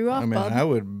like, screw off, I mean, bub. I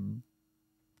would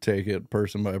take it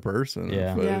person by person.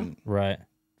 Yeah. If I Yeah. didn't Right.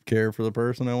 care for the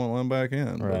person, I won't let them back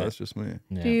in. But Right. that's just me.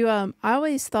 Yeah. Do you? I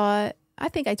always thought I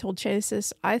think I told Chase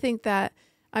this. I think that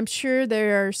I'm sure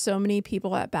there are so many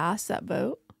people at Bass that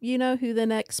vote, you know, who the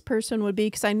next person would be.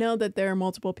 Because I know that there are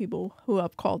multiple people who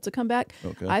have called to come back.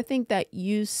 Okay. I think that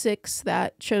you 6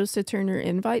 that chose to turn your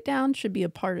invite down should be a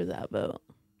part of that vote.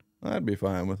 I'd be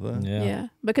fine with that. Yeah.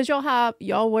 Because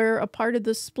y'all were a part of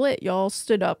the split. Y'all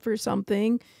stood up for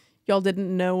something. Y'all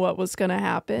didn't know what was going to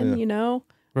happen, you know?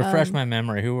 Refresh my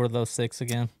memory. Who were those 6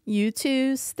 again? You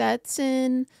 2,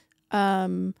 Stetson,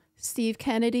 Steve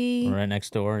Kennedy. Right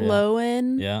next door. Yeah.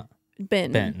 Lowen. Yeah.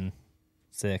 Benton.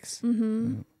 6.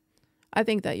 I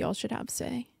think that y'all should have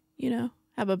say, you know,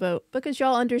 have a vote. Because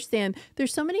y'all understand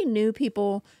there's so many new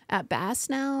people at Bass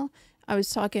now. I was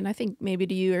talking, I think maybe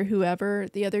to you or whoever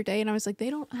the other day, and I was like, they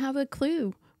don't have a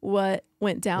clue what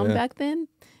went down back then.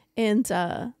 And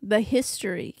the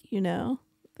history, you know,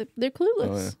 they're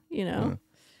clueless, you know.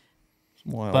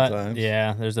 Some wild But times.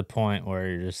 yeah, there's a point where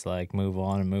you're just like move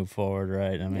on and move forward,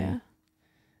 right? I mean,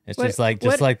 it's What- just like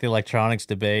the electronics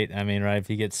debate. I mean, right? If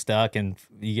you get stuck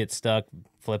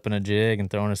flipping a jig and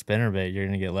throwing a spinnerbait, you're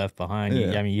gonna get left behind.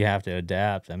 Yeah. I mean, you have to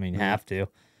adapt. I mean, you have to.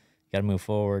 Got to move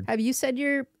forward. Have you said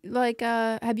you're like,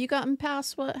 have you gotten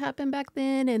past what happened back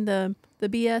then and the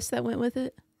BS that went with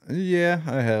it? Yeah,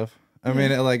 I have. I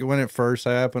mean, like when it first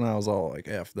happened, I was all like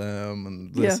 "F them"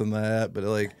 and this and that. But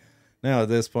like now at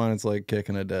this point, it's like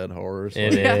kicking a dead horse.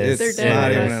 It Like, is. It's They're not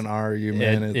dead. even an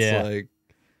argument. It's like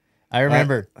I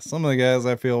remember. some of the guys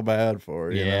I feel bad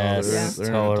for. You know, they're in a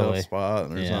totally. tough spot,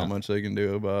 and there's not much they can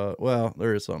do about. Well,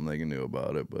 there is something they can do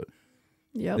about it, but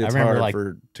Yep. it's I remember,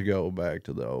 hard to go back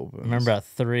to the open. I remember about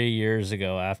 3 years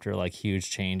ago, after like huge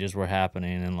changes were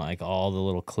happening and like all the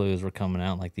little clues were coming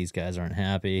out, like these guys aren't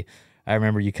happy. I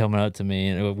remember you coming up to me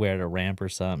and we were at a ramp or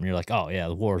something. You're like, "Oh yeah,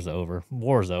 the war's over.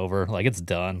 War's over. Like it's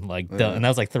done. Like done." And that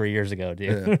was like 3 years ago,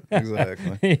 dude. Yeah,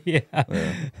 exactly. yeah.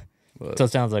 But, So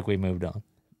it sounds like we moved on.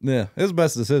 yeah, it was the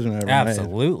best decision I ever made.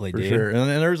 Absolutely, For dude. sure. And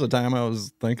there was a time I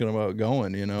was thinking about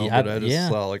going, you know, Yeah, but I just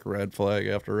saw like red flag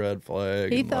after red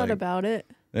flag. He and, thought like, about it.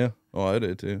 Yeah. Oh, I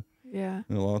did too. Yeah.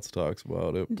 And lots of talks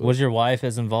about it. But Was your wife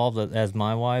as involved as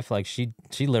my wife? Like she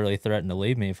literally threatened to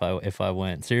leave me if I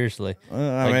went. Seriously.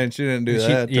 I mean, she didn't do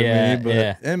that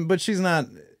to me, but she's not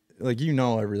like, you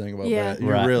know, everything about Yeah. that.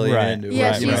 You're really into it.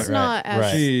 Yeah, you she's know? not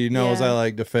as She knows yeah. I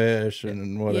like to fish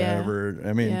and whatever.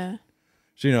 I mean,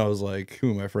 she knows like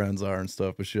who my friends are and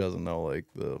stuff, but she doesn't know like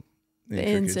the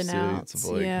ins and intricacies outs. of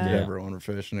like Yeah. everyone we're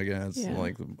fishing against and Yeah.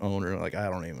 like the owner. Like I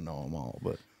don't even know them all,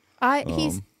 but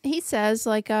he says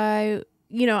like I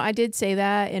did say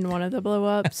that in one of the blow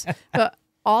ups, but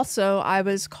also I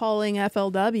was calling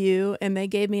FLW and they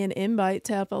gave me an invite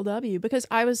to FLW because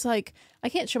I was like, I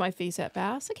can't show my face at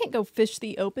Bass. I can't go fish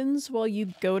the opens while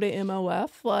you go to MOF.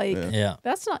 Like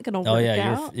that's not going to work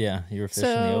out. You were fishing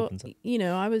the opens. You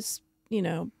know, I was,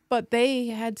 but they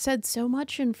had said so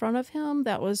much in front of him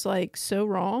that was like so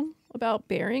wrong about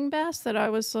burying bass that I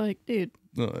was like, dude,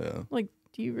 like,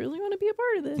 do you really want to be a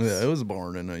part of this? Yeah, it was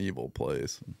born in an evil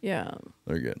place. Yeah.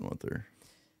 They're getting what they're.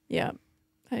 Yeah,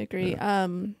 I agree.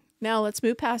 Now let's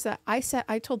move past that.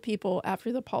 I told people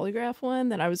after the polygraph one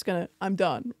that I'm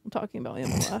done. I'm talking about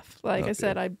MLF. Like I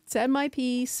said, I said my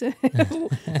piece.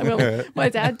 My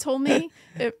dad told me,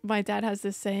 my dad has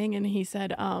this saying and he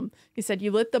said,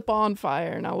 you lit the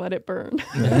bonfire and I'll let it burn.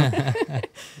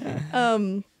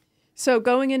 So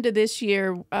going into this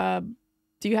year,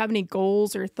 do you have any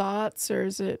goals or thoughts, or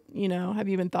is it, have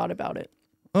you even thought about it?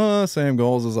 Same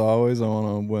goals as always. I want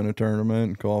to win a tournament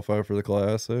and qualify for the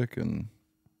Classic, and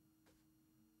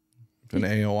if an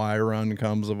AOI run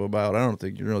comes about, I don't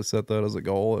think you really set that as a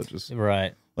goal. It just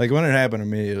right. Like when it happened to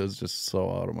me, it was just so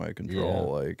out of my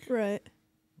control. Yeah.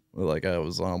 Like I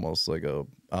was almost like a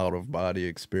out of body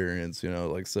experience,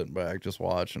 like sitting back just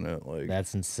watching it. Like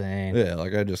that's insane. Yeah,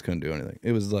 like I just couldn't do anything.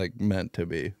 It was like meant to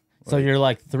be. So you're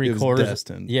like 3/4.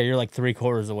 Destined. Yeah, you're like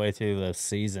 3/4 away through the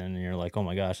season, and you're like, oh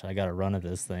my gosh, I got to run at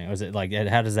this thing. Or is it like,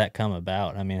 how does that come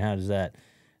about? I mean, how does that,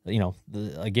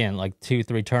 again, like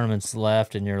 2-3 tournaments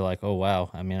left, and you're like, oh wow,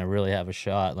 I mean, I really have a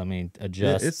shot. Let me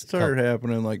adjust. It started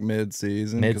happening like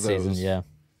mid-season. Mid-season, yeah.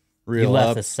 Real you left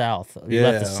up. the South. You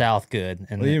left the South good,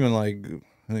 and even like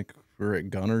I think we were at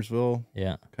Gunnersville.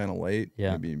 Yeah, kind of late.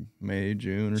 Yeah, maybe May,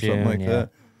 June, or something like that.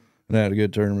 And I had a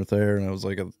good tournament there, and I was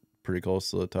like pretty close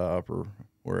to the top or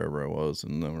wherever I was,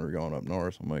 and then we were going up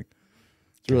north. I'm like,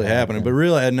 it's really happening. But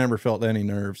really, I had never felt any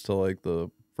nerves till like the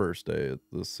first day at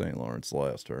the St. Lawrence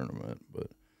last tournament. But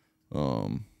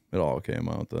it all came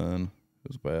out then. It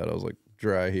was bad. I was like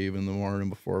dry heaving the morning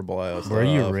before blast. Were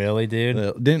you really,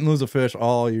 dude? Didn't lose a fish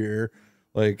all year.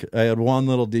 Like I had one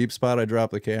little deep spot I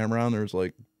dropped the camera on. There's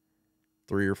like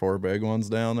 3 or 4 big ones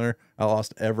down there. I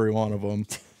lost every one of them.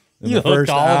 In You the hooked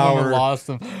first all of them hour, and lost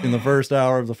them. in the first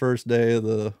hour of the first day of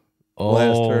the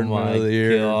last tournament of the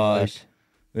year. Gosh.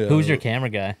 Yeah, Who's your camera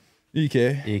guy?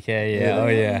 EK? EK, yeah. Yeah. Oh,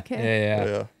 yeah. EK. Yeah.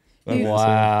 You-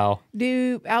 Wow.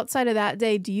 Outside of that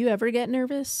day, do you ever get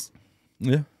nervous?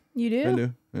 Yeah, You do? I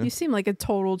do. Yeah. You seem like a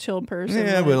total chill person.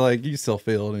 Yeah, but like you still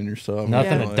feel it in your stomach.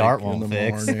 Nothing a dart in won't the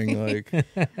fix. morning. Like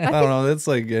I don't know. It's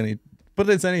like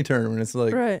it's any tournament. It's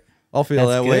like right. I'll feel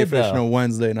That's that way good, fishing though. a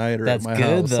Wednesday nighter That's at my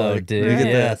good, house. though, like, dude. You get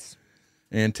Yes.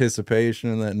 that anticipation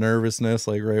and that nervousness,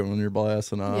 like right when you're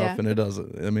blasting off, Yeah. and it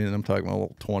doesn't. I mean, I'm talking about a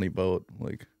little 20 boat.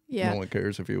 Like Yeah. no one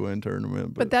cares if you win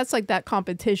tournament, But that's like that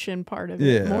competition part of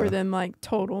it Yeah. more than like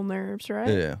total nerves, right?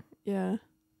 yeah. Yeah.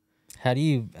 How do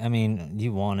you, I mean,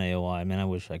 you won AOI. Man, I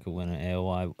wish I could win an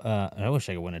AOI. I wish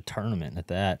I could win a tournament at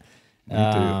that. Me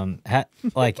too.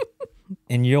 Like,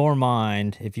 in your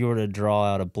mind, if you were to draw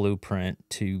out a blueprint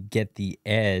to get the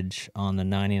edge on the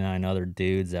 99 other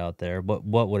dudes out there,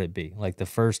 what would it be? Like the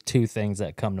first two things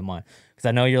that come to mind? Because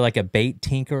I know you're like a bait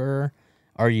tinkerer.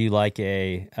 Are you like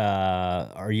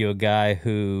are you a guy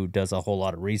who does a whole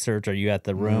lot of research? Are you at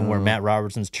the room where Matt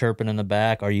Robertson's chirping in the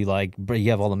back? Are you like,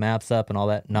 you have all the maps up and all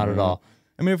that? Not at all.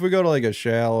 I mean, if we go to like a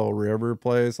shallow river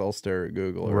place, I'll stare at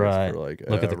Google Earth Right. for like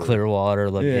Look at the ever. clear water.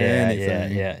 Look, yeah,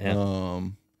 anything. yeah.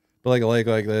 But like a lake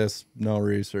like this, no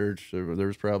research.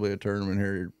 There's probably a tournament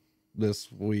here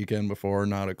this weekend before,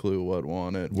 not a clue what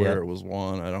won it, where it was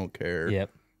won. I don't care. Yep.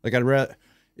 Like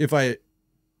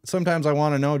sometimes I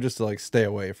want to know just to like stay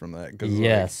away from that. Cause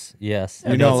Yes.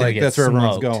 like, you know, like that's where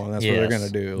everyone's going. That's what they're Yes.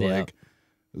 going to do. Yeah. Like,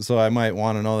 so I might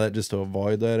want to know that just to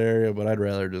avoid that area, but I'd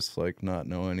rather just like not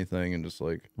know anything and just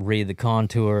like Read the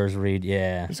contours,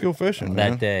 just go fishing,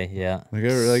 that man. day, yeah.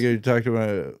 Like you talk to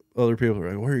my other people,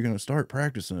 like, where are you going to start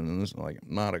practicing? And this, like,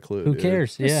 not a clue. Who dude.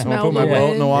 cares? Just Yeah. I'm gonna smell put my the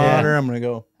boat in the wind. water. I'm gonna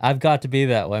go. I've got to be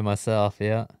that way myself,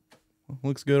 yeah.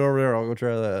 Looks good over there. I'll go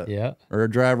try that. Yeah. Or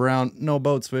drive around. No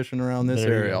boats fishing around this There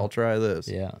you area. go. I'll try this.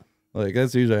 Yeah. Like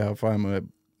that's usually how I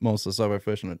find most of the stuff I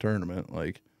fish in a tournament.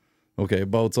 Like, okay,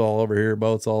 boats all over here,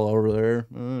 boats all over there.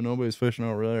 Nobody's fishing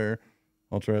over there.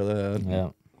 I'll try that. Yeah.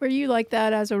 Were you like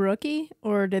that as a rookie,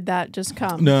 or did that just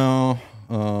come? No,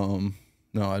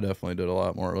 no, I definitely did a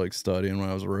lot more like studying when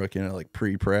I was a rookie and I like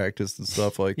pre-practice and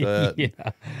stuff like that.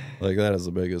 Yeah. Like that is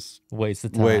the biggest Waste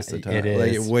of time. waste of time. It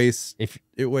Like is.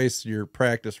 it wastes your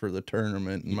practice for the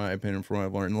tournament, in my opinion, from what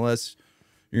I've learned. Unless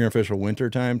you're gonna fish a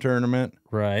wintertime tournament.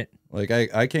 Right. Like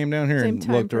I came down here Same and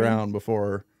time looked frame. around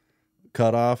before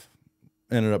cutoff.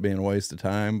 Ended up being a waste of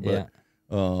time. But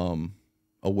Yeah.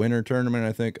 a winter tournament,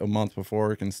 I think a month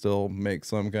before can still make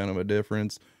some kind of a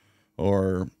difference.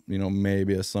 Or,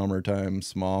 maybe a summertime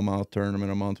smallmouth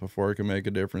tournament a month before can make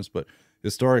a difference. But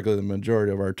historically, the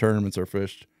majority of our tournaments are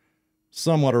fished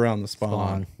somewhat around the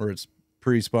spawn. Where it's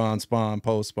pre-spawn, spawn,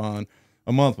 post-spawn.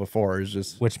 A month before is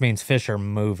just... Which means fish are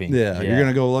moving. Yeah, you're going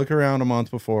to go look around a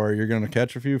month before. You're going to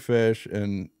catch a few fish,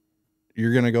 and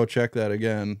you're going to go check that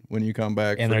again when you come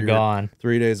back. And for they're your gone.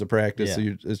 3 days of practice.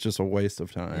 Yeah. So it's just a waste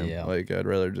of time. Yeah. Like, I'd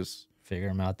rather just... Figure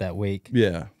them out that week.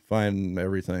 Yeah, find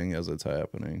everything as it's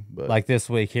happening. But Like this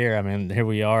week here, I mean, here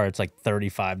we are. It's like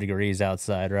 35 degrees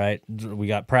outside, right? We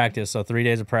got practice, so 3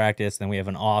 days of practice, then we have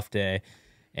an off day.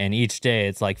 And each day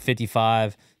it's like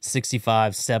 55,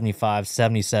 65, 75,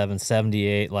 77,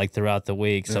 78, like throughout the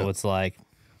week. So it's like,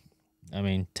 I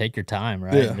mean, take your time,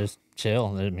 right? Yeah. Just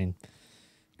chill. I mean,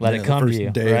 let it come the first to you.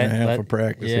 day right? and a half of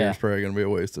practice here yeah. is probably going to be a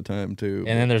waste of time, too.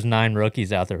 And then there's 9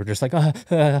 rookies out there who are just like,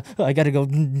 I got to go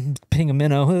ping a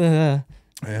minnow.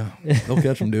 Yeah, they'll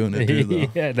catch them doing it, too, though.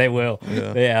 Yeah, they will.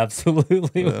 Yeah. They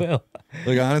absolutely will.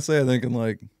 Like, honestly, I think in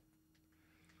like,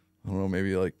 I don't know,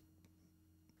 maybe like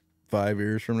 5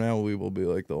 years from now, we will be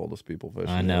like the oldest people fishing.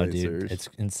 I know, the dude. series. It's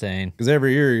insane. Because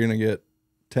every year you're going to get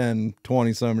 10,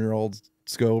 20-some-year-old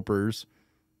scopers.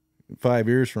 5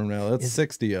 years from now, that's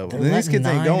 60 of them. And these kids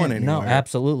ain't going anywhere. No,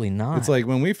 absolutely not. It's like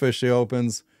when we fish the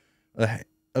opens,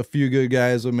 a few good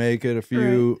guys would make it, a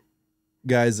few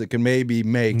guys that can maybe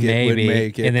make it would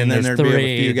make it. And then there's there'd 3 be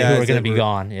a few guys who are going that to be were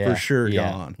gone. Yeah. for sure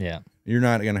gone. Yeah. You're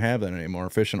not going to have that anymore.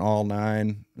 Fishing all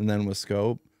 9 and then with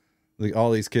scope. Like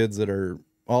all the kids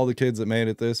that made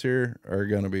it this year are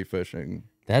going to be fishing.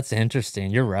 That's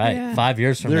interesting. You're right. Yeah. 5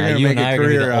 years from They're now, gonna you make and a I are going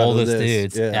to be career the out of oldest this.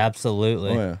 dudes. Yeah. Absolutely.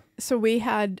 Oh, yeah. So we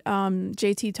had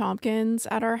JT Tompkins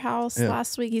at our house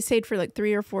last week. He stayed for like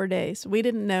 3 or 4 days. We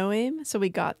didn't know him, so we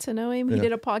got to know him. He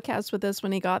did a podcast with us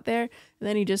when he got there, and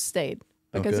then he just stayed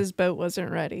because his boat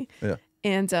wasn't ready. Yeah.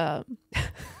 And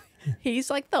he's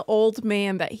like the old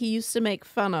man that he used to make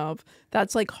fun of.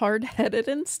 That's like hard-headed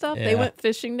and stuff. They Yeah. went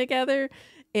fishing together,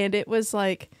 and it was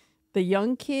like the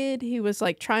young kid, he was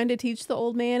like trying to teach the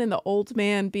old man, and the old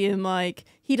man being like,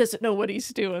 he doesn't know what he's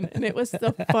doing. And it was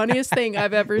the funniest thing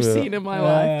I've ever seen in my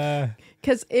life.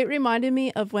 Because it reminded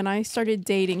me of when I started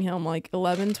dating him like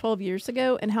 11, 12 years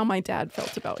ago and how my dad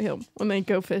felt about him when they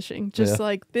go fishing. Just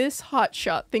like, this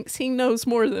hotshot thinks he knows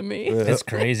more than me. It's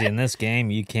crazy. In this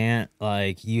game, you can't,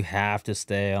 like, you have to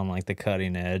stay on, like, the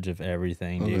cutting edge of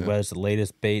everything, dude. Whether it's the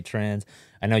latest bait trends.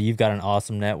 I know you've got an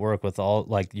awesome network with all,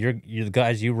 like, you're the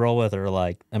guys you roll with are,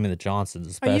 like, I mean, the Johnsons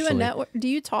especially. Are you a network? Do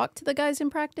you talk to the guys in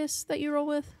practice that you roll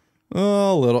with?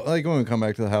 Oh, a little. Like when we come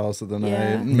back to the house at the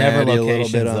night. Never Maddie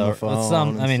locations, a little bit on though. the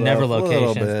phone. Never stuff.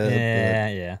 locations. Bit,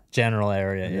 Yeah. General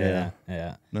area.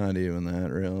 Yeah. Not even that,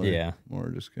 really. Yeah. More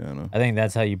just kind of. I think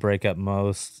that's how you break up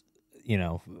most,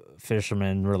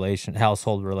 fisherman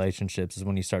household relationships is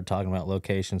when you start talking about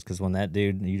locations. Because when that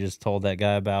dude you just told that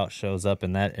guy about shows up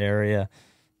in that area,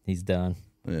 he's done.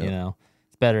 Yeah.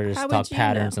 It's better to How just talk would you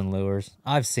patterns know? and lures.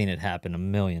 I've seen it happen a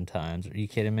million times. Are you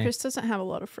kidding me? Chris doesn't have a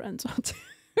lot of friends on Twitter.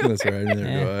 That's right. Neither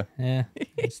do I. Yeah.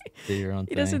 Just do your own He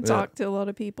thing. doesn't talk to a lot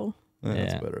of people.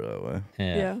 That's better that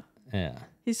way. Yeah.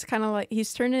 He's kind of like,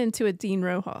 he's turned into a Dean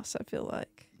Rojas, I feel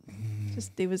like.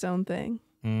 Just do his own thing.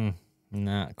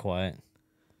 Not quite.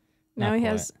 Now he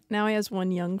has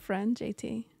one young friend,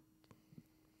 JT.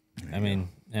 I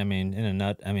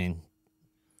mean,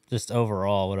 just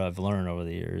overall, what I've learned over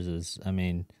the years is,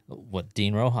 what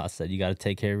Dean Rojas said, you got to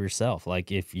take care of yourself.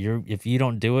 Like if you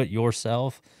don't do it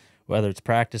yourself, whether it's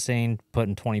practicing,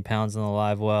 putting 20 pounds in the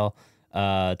live well,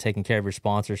 taking care of your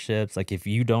sponsorships, like if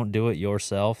you don't do it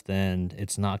yourself, then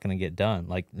it's not going to get done.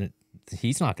 Like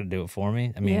he's not going to do it for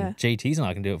me. JT's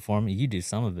not going to do it for me. You do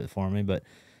some of it for me, but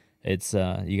it's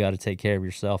you got to take care of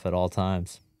yourself at all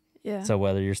times. Yeah. So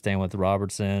whether you're staying with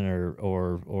Robertson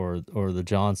or the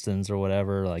Johnstons or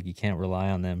whatever, like you can't rely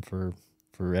on them for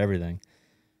everything.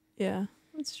 Yeah,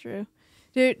 that's true.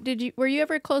 Were you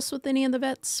ever close with any of the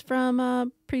vets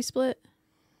from pre-split?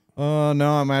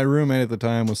 No, my roommate at the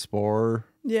time was Spore.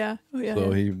 Yeah. Oh, yeah.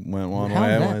 So he went one way,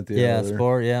 I went the other. Yeah,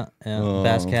 Spore, yeah.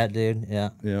 Bass Cat dude, yeah.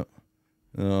 Yeah.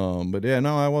 But yeah,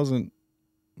 no, I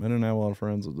didn't have a lot of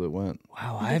friends that went.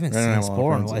 Wow, I haven't seen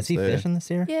Spore. Is he fishing this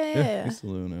year? Yeah. He's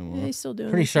still doing it. Yeah, he's still doing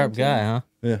it. Pretty sharp guy, huh?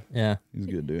 Yeah. Yeah. He's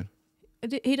a good dude.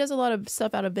 He does a lot of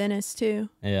stuff out of Venice, too.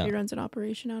 Yeah. He runs an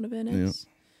operation out of Venice.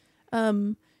 Yeah.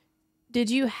 Did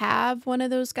you have one of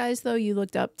those guys, though, you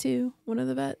looked up to, one of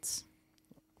the vets?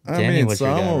 Danny was your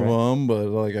some guy, of right? them, but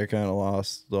like I kind of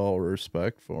lost all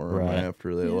respect for them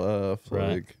after they left. Right.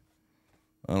 Like,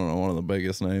 I don't know, one of the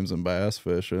biggest names in bass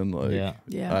fishing. Like, I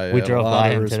We had drove a lot by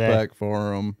of him respect today.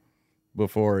 for him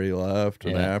before he left,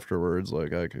 and Yeah. afterwards,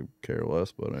 like I could care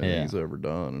less about anything he's ever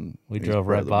done. And We he's drove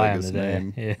right probably by the him biggest today.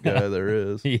 name Yeah. guy there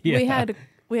is. Yeah.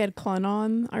 We had Clun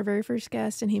on, our very first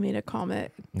guest, and he made a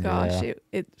comment. Gosh,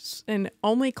 it's and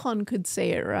only Clun could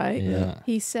say it, right? Yeah.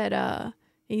 He said,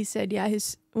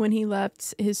 when he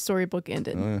left, his storybook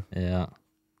ended. Yeah.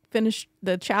 Finished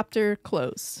the chapter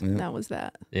close. Yeah. That was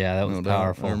that. Yeah, that was No doubt.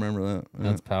 powerful. I remember that. Yeah.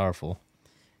 That's powerful.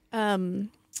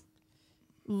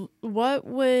 What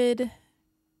would,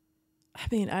 I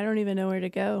don't even know where to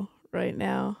go right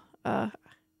now.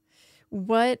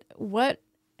 What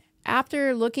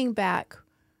after looking back,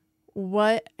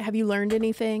 what have you learned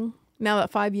anything now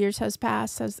that 5 years has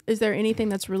passed? Is there anything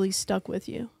that's really stuck with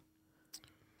you?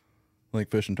 Like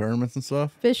fishing tournaments and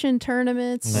stuff. Fishing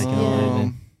tournaments, Making a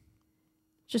living.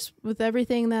 just with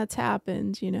everything that's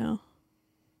happened,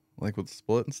 Like with the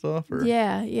split and stuff. Or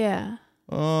Yeah.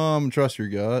 trust your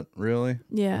gut. Really.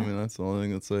 Yeah. I mean, that's the only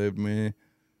thing that saved me.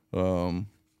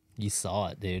 You saw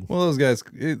it, dude. Well, those guys,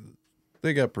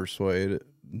 they got persuaded.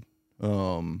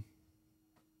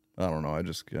 I don't know. I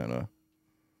just kind of,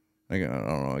 I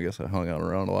don't know. I guess I hung out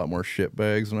around a lot more shit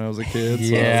bags when I was a kid. So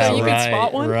Yeah, So you could right,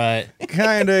 spot one? right.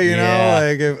 kind of, you know,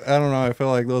 like I don't know. I feel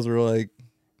like those were like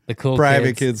The cool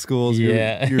private kids. kid schools.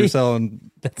 Yeah. You're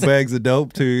selling bags of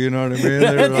dope to. You know what I mean? They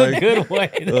were That's like, a good way.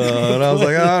 and I was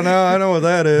like, oh no, I know what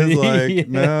that is. Like, Yeah.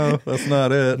 no, that's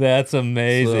not it. That's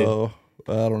amazing. So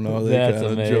I don't know. They That's kind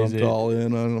of amazing. jumped all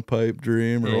in on a pipe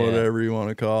dream or Yeah. whatever you want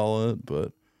to call it.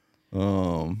 But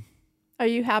Are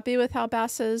you happy with how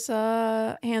Bass has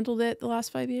handled it the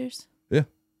last 5 years? Yeah.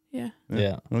 Yeah.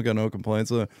 Yeah. I don't got no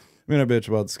complaints. I bitch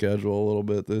about the schedule a little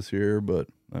bit this year, but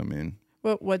I mean,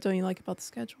 What don't you like about the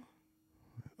schedule?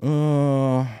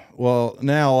 well,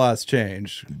 now a lot's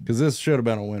changed because this should have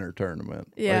been a winter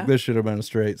tournament. Yeah. Like this should have been a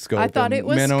straight scope. I thought it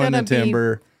was minnow and gonna the be-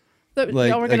 timber. Like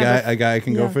y'all were a gonna have guy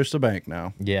can go yeah. fish the bank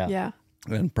now, Yeah. Yeah.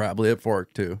 and probably at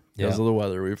Fork too because Yeah. of the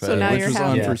weather we've So had, now which you're was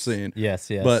happy. unforeseen. Yes.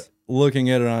 But looking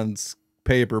at it on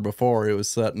paper before, it was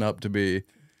setting up to be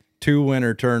 2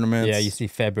 winter tournaments. yeah, you see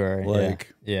February.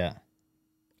 Like- yeah.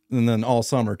 and then all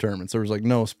summer tournaments. There was like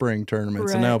no spring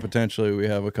tournaments, and now potentially we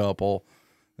have a couple.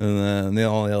 And then the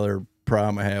only other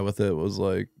problem I had with it was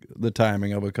like the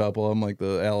timing of a couple of them, like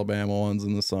the Alabama ones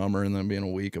in the summer, and then being a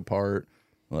week apart.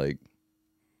 Like,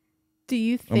 do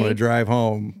you think I'm gonna drive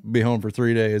home, be home for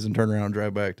 3 days, and turn around and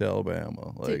drive back to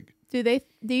Alabama? Like,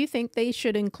 do you think they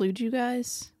should include you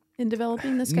guys in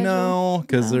developing the schedule? No,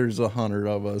 because there's 100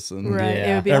 of us, and it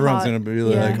would be everyone's gonna be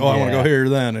like, "Oh, I want to go here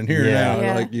then and here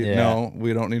now." Like, no,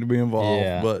 we don't need to be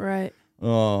involved. But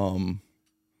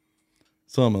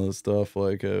some of the stuff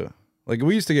like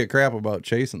we used to get crap about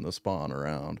chasing the spawn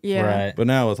around. But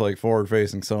now with like forward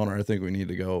facing sonar, I think we need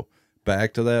to go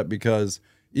back to that, because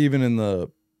even in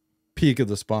the peak of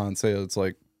the spawn, say it's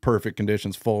like perfect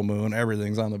conditions, full moon,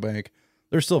 everything's on the bank,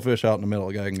 there's still fish out in the middle.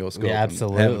 A guy can go scope. Yeah,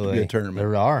 absolutely. And have a good tournament.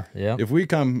 There are. Yeah. If we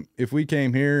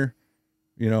came here,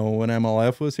 you know, when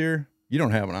MLF was here, you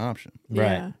don't have an option.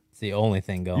 Right. It's the only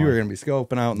thing going. You are going to be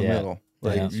scoping out in the middle.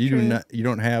 Like you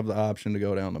don't have the option to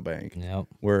go down the bank. Yep.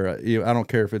 Where I don't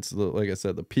care if it's like I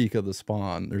said, the peak of the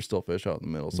spawn, there's still fish out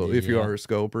in the middle. So if you are a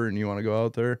scoper and you want to go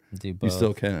out there, you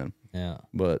still can. Yeah.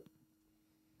 But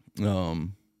I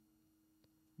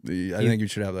think you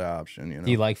should have the option. You know. Do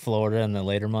you like Florida in the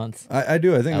later months? I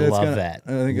do. I think that's love gonna, that.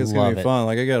 I think it's gonna be fun.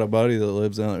 Like I got a buddy that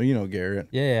lives down, you know, Garrett.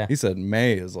 Yeah. He said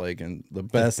May is like the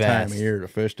best time of year to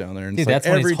fish down there. And Dude, it's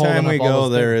like every time we go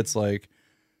there, it's like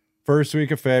first week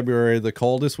of February, the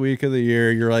coldest week of the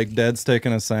year. You're like dead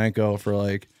sticking a Senko for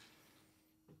like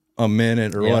a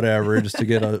minute or whatever just to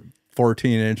get a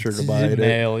 14-incher to bite it.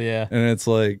 And it's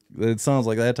like, it sounds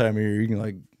like that time of year you can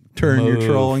like turn your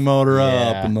trolling motor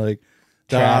up and like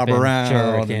dive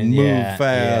around and move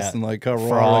fast and like cover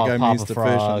water like I'm used to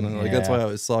fishing. And like that's why I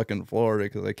was suck in Florida,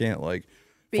 because I can't like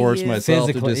force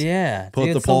myself to just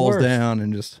put the poles down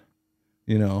and just,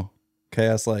 you know,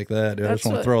 cast like that. Dude, I just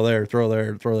want to throw there,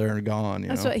 and gone.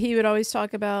 That's what he would always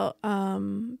talk about.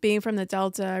 Being from the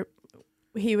Delta,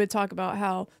 he would talk about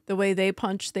how the way they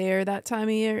punch there that time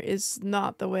of year is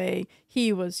not the way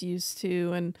he was used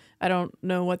to. And I don't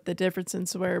know what the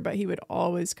differences were, but he would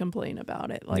always complain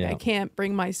about it. Like, I can't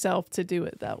bring myself to do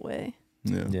it that way.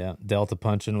 Yeah. Delta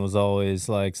punching was always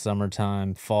like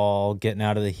summertime, fall, getting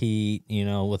out of the heat, you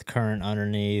know, with current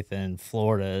underneath. And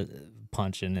Florida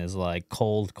punching is like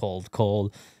cold.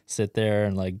 Sit there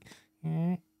and like,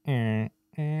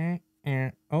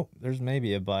 oh, there's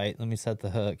maybe a bite. Let me set the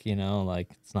hook. You know, like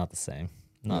it's not the same.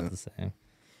 Not the same.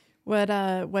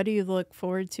 What do you look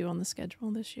forward to on the schedule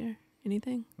this year?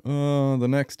 Anything? The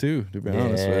next two, to be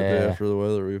honest with you, after the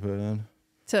weather we've had.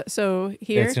 So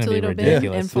here, it's Toledo Bend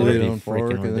and Toledo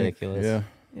freaking ridiculous.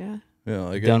 Yeah.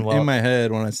 Like in my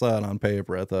head when I saw it on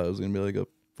paper, I thought it was gonna be like a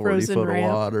 40 foot of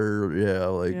water. Yeah,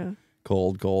 like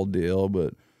cold deal.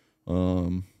 But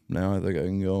now I think I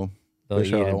can go fish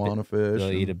how I want to fish.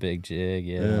 They'll eat a big jig.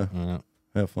 Yeah.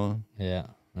 Have fun. Yeah.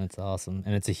 That's awesome.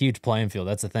 And it's a huge playing field.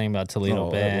 That's the thing about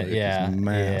Toledo Bend. It's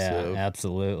massive. Yeah,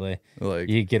 absolutely. Like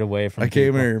you get away from I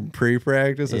came here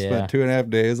pre-practice. I spent 2.5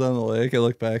 days on the lake. I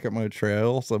look back at my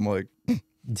trails. I'm like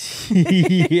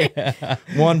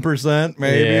 1%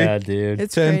 maybe. Yeah, dude.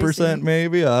 It's 10%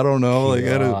 maybe. I don't know. Like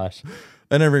I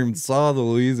never even saw the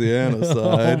Louisiana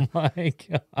side. Oh my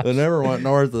god. I never went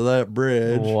north of that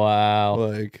bridge. Wow.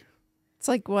 Like it's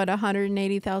like what,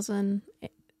 180,000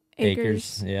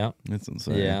 acres? Yeah. It's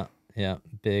insane. Yeah.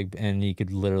 Big, and you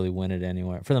could literally win it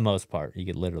anywhere. For the most part, you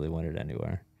could literally win it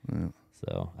anywhere. Yeah.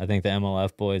 So I think the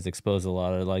MLF boys expose a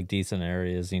lot of like decent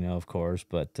areas, you know, of course,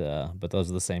 but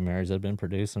those are the same areas that have been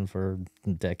producing for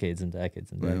decades and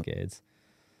decades and decades.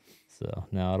 So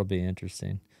now it'll be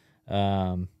interesting.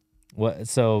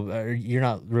 So you're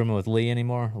not rooming with Lee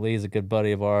anymore? Lee's a good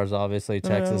buddy of ours, obviously,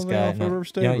 Texas guy. I've never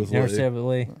stayed with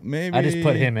Lee. Maybe I just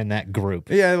put him in that group.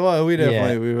 Yeah, well, we've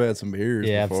had some beers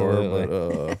before. Absolutely.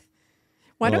 But,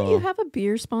 why don't you have a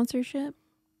beer sponsorship?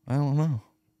 I don't know.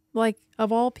 Like,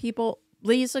 of all people,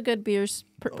 Lee's a good beer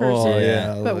person. Oh,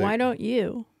 yeah. But why don't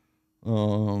you?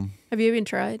 Have you even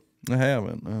tried? I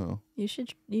haven't, no. You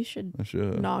should. I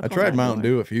should. Knock I tried on Mountain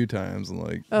door. Dew a few times and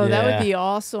like. Oh, that would be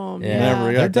awesome. Yeah.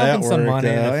 Never got They're that dumping some money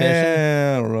into fishing.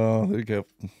 Yeah, I don't know. They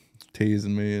kept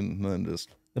teasing me and then just.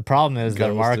 The problem is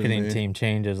their marketing team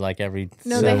changes like every.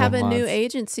 No, they have a months. new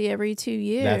agency every 2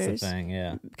 years. That's the thing,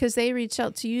 yeah. Because they reached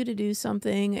out to you to do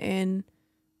something and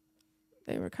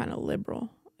they were kind of liberal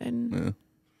and.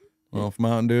 Well, if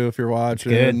Mountain Dew, if you're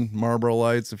watching, Marlboro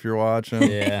Lights, if you're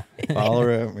watching,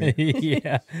 holler at me.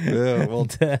 Yeah. Well,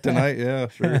 tonight,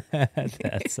 sure.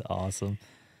 That's awesome.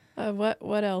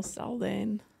 What else,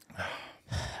 Zaldain?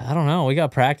 I don't know. We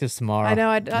got practice tomorrow. I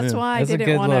know. That's why I That's didn't a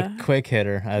good want little to. quick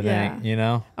hitter, I think, you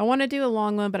know? I want to do a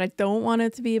long one, but I don't want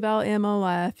it to be about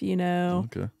MLF, you know?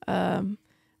 Okay.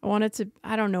 I want it to,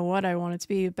 I don't know what I want it to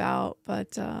be about,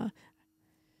 but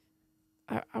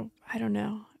I don't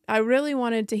know. I really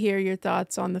wanted to hear your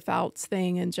thoughts on the Fouts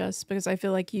thing, and just because I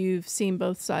feel like you've seen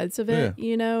both sides of it,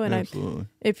 you know? And absolutely.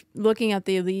 if looking at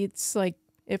the elites, like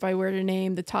if I were to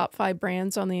name the top 5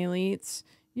 brands on the elites,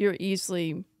 you're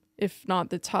easily, if not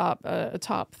the top, a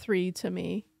top 3 to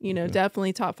me, you know,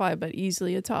 definitely top 5, but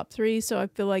easily a top 3. So I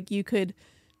feel like you could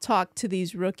talk to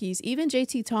these rookies. Even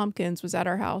JT Tompkins was at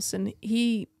our house, and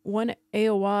he won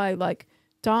AOY, like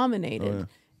dominated.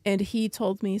 And he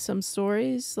told me some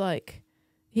stories, like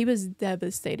he was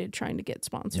devastated trying to get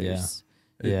sponsors.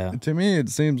 Yeah. To me, it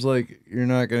seems like you're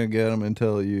not going to get them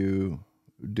until you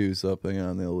do something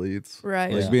on the elites.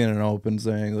 Right. Like being an open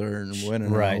Zangler and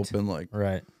winning an open, like.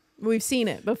 Right. We've seen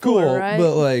it before, Cool, right?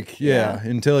 but like,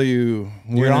 until you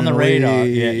You're on the radar.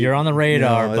 Yeah, you're on the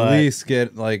radar, you know, but at least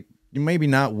get like, you maybe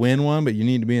not win one, but you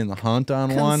need to be in the hunt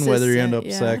on one, whether you end up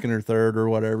second or third or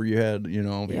whatever. You had, you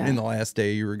know, in the last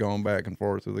day you were going back and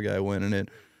forth with the guy winning it,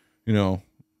 you know,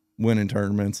 winning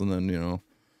tournaments, and then, you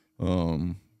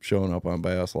know, showing up on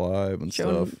Bass Live and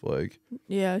stuff. Like,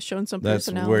 showing some that's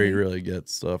personality. where you really get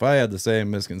stuff. I had the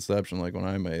same misconception. Like when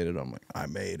I made it, I'm like, I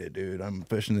made it, dude. I'm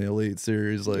fishing the Elite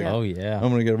Series. Like, oh yeah, I'm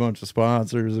gonna get a bunch of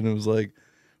sponsors, and it was like,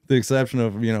 the exception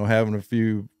of, you know, having a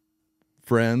few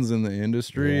friends in the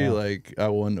industry, like I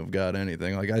wouldn't have got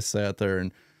anything. Like I sat there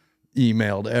and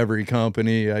emailed every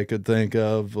company I could think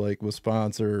of, like with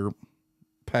sponsor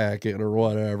packet or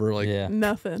whatever, like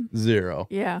nothing, zero.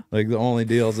 Yeah, like the only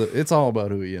deals, it's all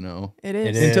about who you know. It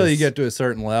is until you get to a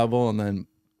certain level, and then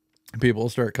people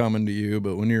start coming to you.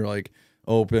 But when you're like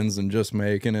opens and just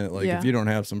making it, like if you don't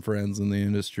have some friends in the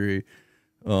industry,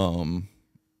 you're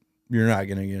not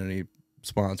gonna get any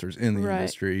sponsors in the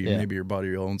industry. Maybe your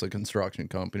buddy owns a construction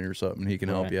company or something, he can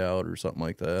help you out or something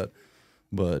like that.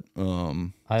 But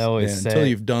I always say, until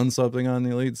you've done something on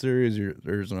the Elite Series,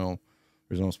 there's no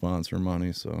sponsor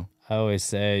money. So I always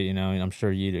say, you know, and I'm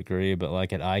sure you'd agree, but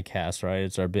like at ICAST, right?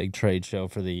 It's our big trade show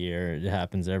for the year. It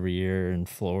happens every year in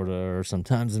Florida or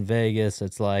sometimes in Vegas.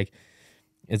 It's like,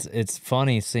 it's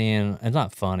funny seeing, it's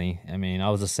not funny. I mean, I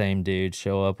was the same dude,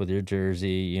 show up with your jersey,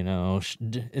 you know,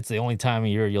 it's the only time of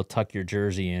year you'll tuck your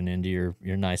jersey into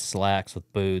your nice slacks with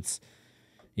boots.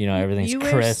 You know, everything's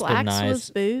crisp and nice.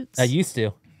 With boots? I used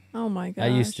to. Oh my gosh. I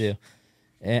used to.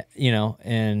 You know,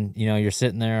 and you know, you're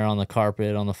sitting there on the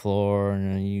carpet on the floor,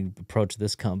 and you approach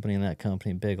this company and that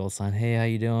company, big old sign, hey, how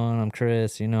you doing? I'm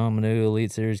Chris, you know, I'm a new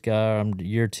Elite Series guy, I'm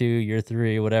year 2, year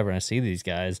 3, whatever. And I see these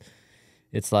guys,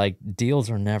 it's like deals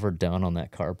are never done on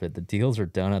that carpet. The deals are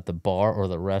done at the bar or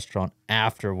the restaurant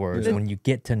afterwards when you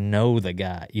get to know the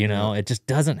guy, you know. It just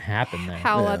doesn't happen there.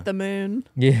 Howl at the moon.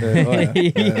 Howl at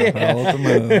the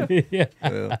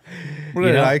moon. But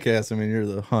at ICAST, I mean, you're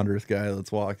the 100th guy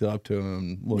that's walked up to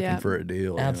him looking for a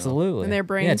deal. Absolutely. You know? And their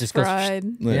brains fried.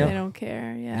 They don't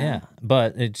care. Yeah.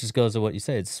 But it just goes to what you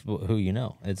say. It's who you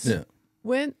know. It's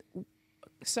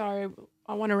sorry,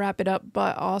 I want to wrap it up,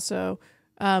 but also,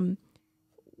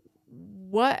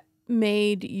 what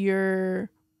made your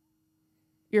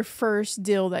first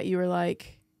deal that you were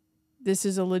like, this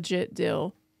is a legit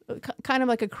deal, kind of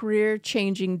like a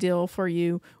career-changing deal for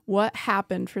you? What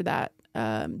happened for that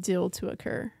deal to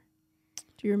occur?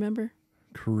 Do you remember?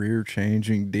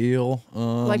 Career-changing deal?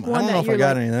 Like one I don't know if I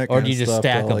got any of that kind or of do you just stuff,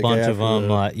 stack though, a like bunch of after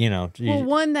them, you know? Well,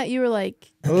 one that you were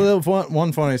like... Well,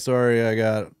 one funny story I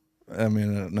got, I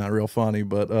mean, not real funny,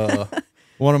 but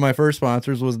one of my first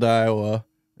sponsors was Daiwa,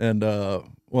 and well,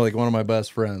 like one of my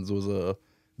best friends was a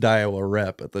Daiwa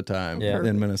rep at the time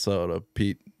in Minnesota.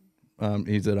 Pete,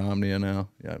 he's at Omnia now.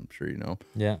 Yeah, I'm sure you know.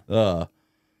 Yeah.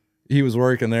 He was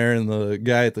working there, and the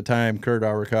guy at the time, Kurt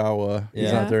Arakawa,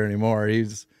 he's not there anymore. He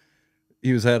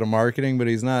was head of marketing, but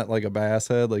he's not like a bass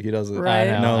head. Like he doesn't know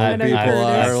who people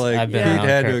are. Like Pete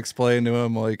had to explain to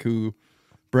him like who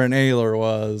Brent Ayler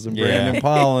was and Brandon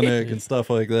Polinick and stuff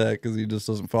like that, because he just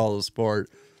doesn't follow the sport.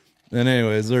 And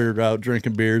anyways, they're out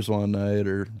drinking beers one night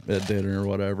or at dinner or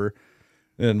whatever.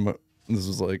 And this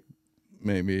was like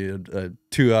maybe a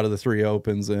 2 out of the 3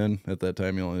 opens in. At that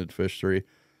time, he only had fished 3. And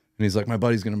he's like, my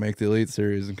buddy's going to make the Elite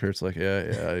Series. And Kurt's like,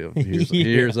 yeah. He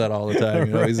hears that all the time.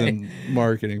 You know, he's in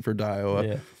marketing for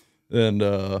Daiwa. Yeah.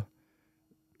 And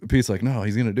Pete's like, no,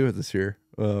 he's going to do it this year.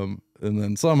 And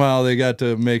then somehow they got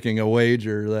to making a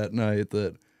wager that night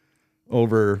that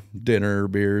over dinner,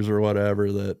 beers, or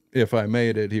whatever, that if I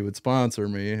made it, he would sponsor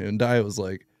me. And Daiwa was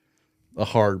like a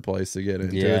hard place to get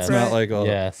into. It's not like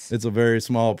it's a very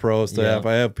small pro staff.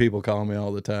 I have people call me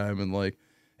all the time and like,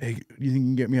 hey, you think you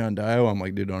can get me on Dio? I'm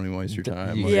like, dude, don't even waste your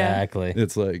time. Like, Exactly.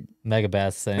 it's like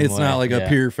Megabass same it's way. not like a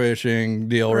pure fishing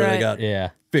deal where they got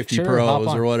 50 Sure, pros hop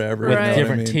on. or whatever. with you know what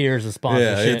different I mean? tiers of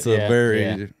sponsorship. Yeah, it's a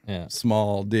very yeah.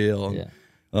 small deal.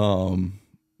 Yeah.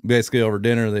 Basically over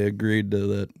dinner they agreed to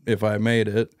that if I made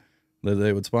it, that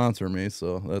they would sponsor me.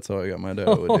 So that's how I got my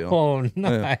Dio deal. Oh,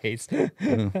 nice.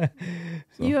 Yeah.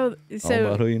 You All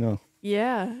about who you know.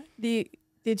 Yeah.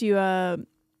 Did you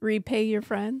repay your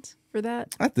friends for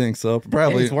that? I think so.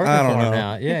 Probably. He's working I don't for him know.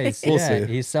 now. Yeah, he's, We'll see.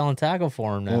 he's selling tackle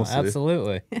for him now. We'll see.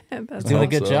 Absolutely. That's Doing a hope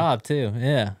good so. job too.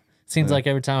 Yeah. Seems like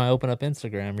every time I open up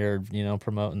Instagram, you're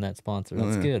promoting that sponsor.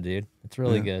 That's good, dude. It's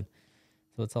really good.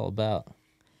 That's what it's all about.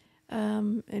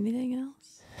 Anything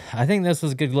else? I think this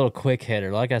was a good little quick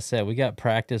hitter. Like I said, we got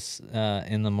practice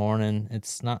in the morning.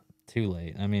 It's not too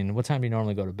late. I mean, what time do you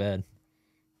normally go to bed?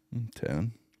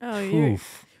 10. Oh,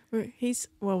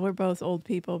 we're both old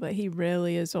people, but he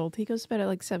really is old. He goes to bed at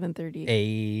like 7:30.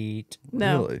 8.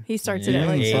 No, Really? he starts it at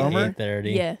like summer?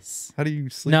 8:30. Yes. How do you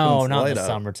sleep? No, when it's not light in the out?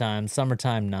 summertime.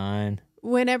 Summertime 9.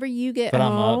 Whenever you get But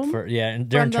I'm home up for and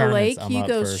during from the tournaments, lake, I'm you up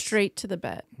go first. straight to the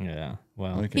bed. Yeah.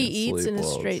 Well, I can't He eats sleep and is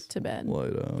while straight it's to bed.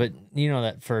 light out. but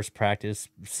that first practice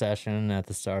session at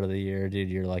the start of the year, dude,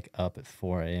 you're like up at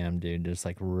 4 a.m., dude, just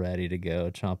like ready to go,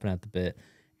 chomping at the bit.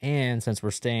 And since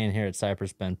we're staying here at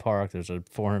Cypress Bend Park, there's a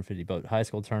 450 boat high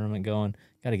school tournament going.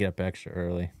 Got to get up extra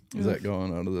early. Is that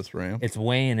going out of this ramp? It's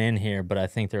weighing in here, but I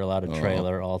think they're allowed to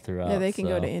trailer all throughout. Yeah, they can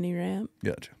go so, to any ramp.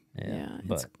 Gotcha. Yeah,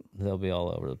 but they'll be all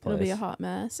over the place. It'll be a hot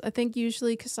mess. I think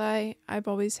usually, because I've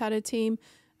always had a team,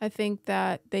 I think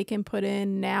that they can put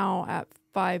in now at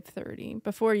 5:30.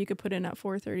 Before you could put in at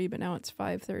 4:30, but now it's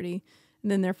 5:30.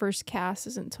 And then their first cast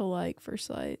isn't until like first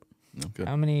light. Okay.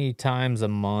 How many times a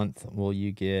month will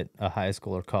you get a high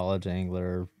school or college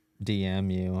angler DM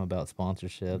you about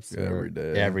sponsorships? Every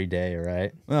day. Every day,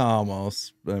 right?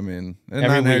 Almost. I mean, and Every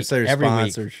not week, necessarily every week.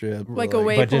 sponsorship. Like a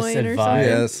But just waypoint or advice.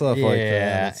 something. Yeah, stuff like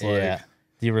that. It's like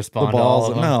Do you the respond to all balls.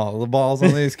 of them? No, the balls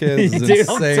on these kids is Dude,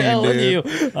 insane, I'm telling dude.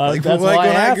 you. Like that's when why I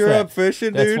asked grew that. up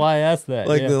fishing, That's dude. why I asked that.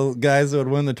 Like yeah. the guys that would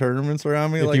win the tournaments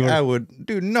around me, If like you were- I would,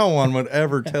 dude. No one would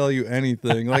ever tell you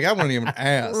anything. Like I wouldn't even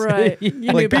ask. Right. You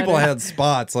knew Like people better. had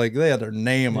spots, like they had their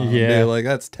name on. Yeah. Dude. Like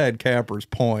that's Ted Capper's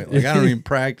point. Like I don't even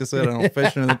practice it. I don't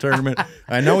fish in the tournament.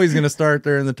 I know he's gonna start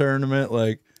there in the tournament.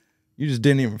 Like you just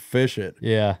didn't even fish it.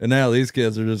 Yeah. And now these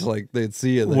kids are just like they'd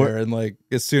see you there, and like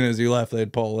as soon as you left,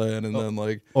 they'd pull in, and then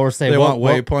like Or say they what-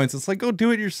 want waypoints. It's like go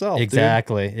do it yourself. dude.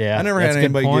 Exactly. Yeah. I never That's had a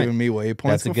good anybody point. giving me waypoints.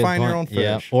 That's a Go good find point. your own fish.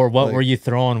 Yeah. Or what Like, were you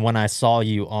throwing when I saw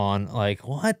you on? Like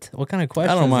what? What kind of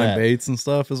question? I don't is mind that? baits and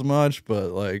stuff as much,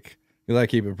 but like, 'cause I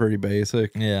keep it pretty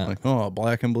basic. Yeah. Like, oh,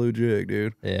 black and blue jig,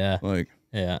 dude. Yeah. Like,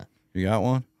 Yeah. you got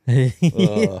one?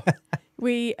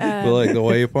 We But like the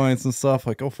waypoints and stuff,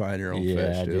 like, go find your own Yeah,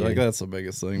 fish, dude. dude. Like, that's the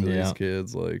biggest thing to Yeah. these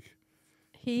kids. Like,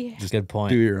 he Good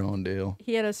point. do your own deal.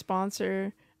 he had a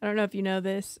sponsor. I don't know if you know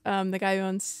this. The guy who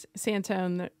owns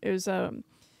Santone. It was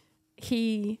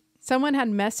someone had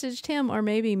messaged him or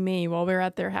maybe me while we were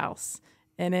at their house,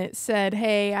 and it said,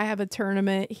 "Hey, I have a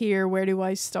tournament here. Where do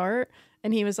I start?"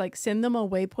 And he was like, "Send them a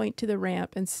waypoint to the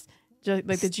ramp and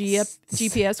like the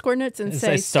GPS coordinates and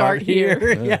say start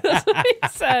here." Yeah. That's what he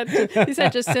said. He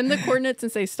said, "Just send the coordinates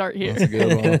and say start here." That's a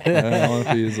good one. I don't know if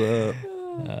he's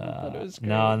Thought it was great.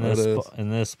 No, in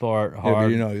this sport, yeah, hard.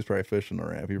 but you know he's probably fishing the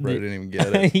ramp. He probably didn't even get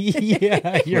it.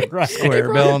 Yeah, you're right.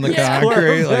 Square bill on the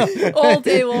concrete. Like, all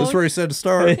day long. that's where he said to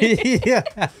start. Yeah.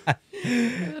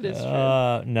 That is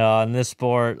true. No, in this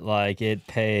sport, like it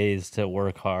pays to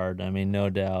work hard. I mean, no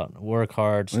doubt. Work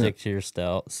hard, stick to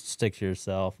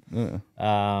yourself. Yeah.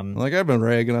 Um, Like, I've been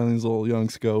ragging on these little young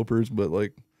scopers, but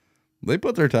like, they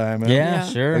put their time in. yeah, Yeah.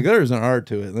 sure. Like, there's an art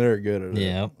to it, and they're good at it.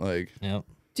 Yeah. Like, Yep.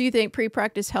 Do you think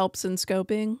pre-practice helps in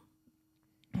scoping?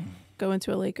 Go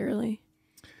into a lake early.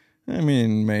 I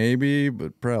mean, maybe,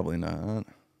 but probably not.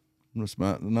 Just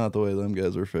not the way them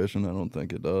guys are fishing. I don't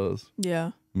think it does.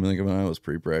 Yeah. I mean, like when I was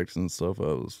pre-practicing and stuff, I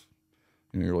was,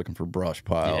 you're looking for brush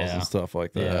piles Yeah. and stuff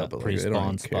like that. Yeah, but like, they don't pre-spawn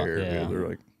even spot, care. yeah. Dude. They're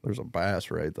like, there's a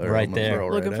bass right there. Right I'm gonna there. throw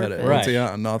Looking right for at it. fish. What's he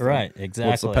on? Nothing. Right, What's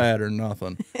exactly. the pattern?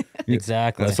 Nothing.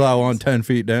 Exactly. I saw one 10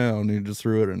 feet down. You just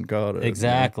threw it and caught it.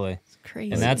 Exactly. It's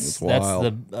crazy. And that's It's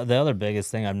wild. the other biggest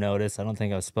thing I've noticed. I don't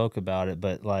think I spoke about it,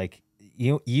 but like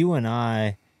you and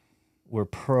I were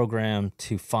programmed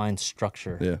to find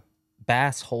structure. Yeah.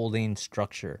 Bass holding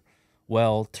structure.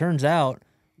 Well, turns out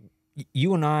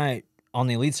you and I on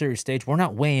the Elite Series stage, we're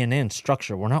not weighing in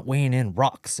structure. We're not weighing in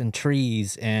rocks and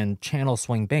trees and channel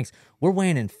swing banks. We're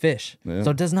weighing in fish. Yeah.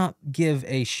 So it does not give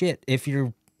a shit if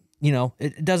you're,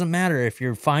 it doesn't matter if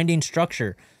you're finding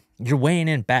structure. You're weighing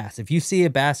in bass. If you see a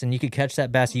bass and you could catch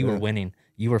that bass, you are winning.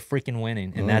 you were freaking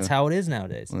winning. And that's how it is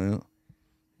nowadays. Yeah.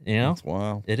 You know? That's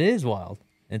wild. It is wild.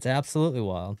 It's absolutely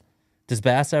wild. Does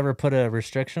Bass ever put a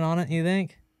restriction on it, you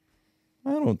think?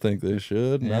 I don't think they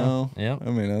should. No. Yep. I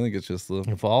mean, I think it's just the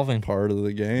Evolving. part of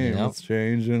the game. Yep. It's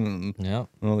changing, and Yep.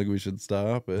 I don't think we should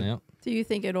stop it. Yep. Do you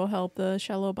think it'll help the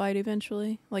shallow bite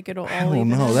eventually? Like it'll all I don't even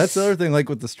know. out? That's the other thing. Like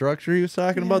with the structure he was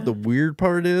talking about, the weird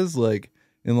part is like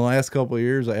in the last couple of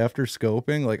years after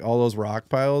scoping, like all those rock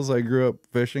piles I grew up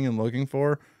fishing and looking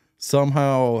for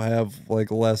somehow have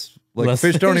like less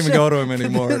fish don't even go to them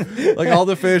anymore. Like all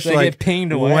the fish They like get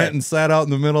pinged away. went and sat out in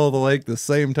the middle of the lake the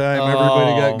same time.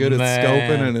 Everybody got good man. at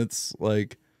scoping, and it's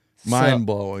like mind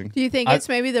blowing. Do you think it's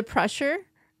maybe the pressure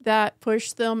that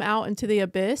pushed them out into the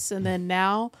abyss, and then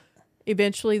now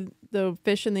eventually the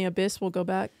fish in the abyss will go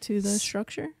back to the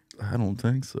structure? I don't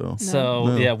think so. So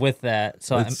No. yeah, with that,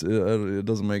 so It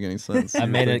doesn't make any sense. I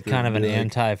made it kind of an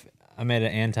anti.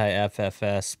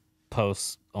 anti-FFS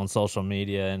post on social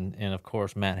media, and of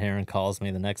course Matt Herron calls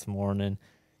me the next morning,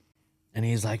 and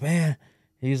he's like, man,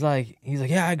 he's like,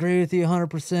 yeah, I agree with you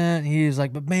 100%. He's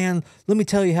like, but man, let me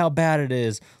tell you how bad it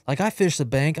is. Like I fish the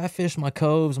bank, I fish my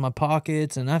coves, my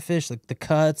pockets, and I fish the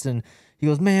cuts, and he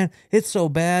goes, man, it's so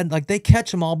bad. Like they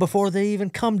catch them all before they even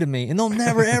come to me, and they'll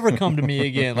never ever come to me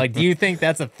again. Like, do you think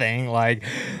that's a thing? Like,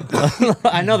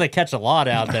 I know they catch a lot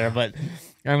out there, but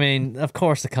I mean, of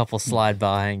course, a couple slide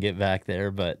by and get back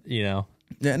there, but you know,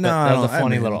 Yeah, no, that was a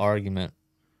funny I mean, little argument.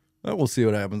 We'll see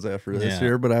what happens after this Yeah.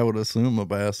 year, but I would assume a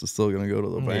bass is still going to go to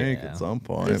the bank Yeah. at some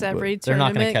point. Does but every They're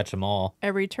not going to tournament, catch them all.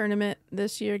 every tournament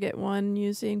this year get one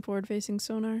using forward-facing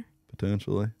sonar?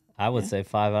 potentially, I would say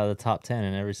 5 out of the top 10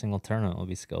 in every single tournament will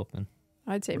be scoping.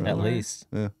 I'd say At more. least.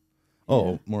 yeah.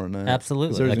 Oh, more than that.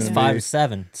 Absolutely. There's Like gonna 5 be- to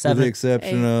 7. With the 7.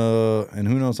 exception of, and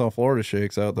who knows how Florida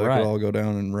shakes out. That Right. could all go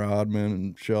down in Rodman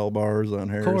and shell bars on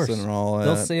Of course. Harrison and all that.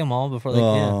 They'll see them all before they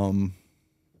can.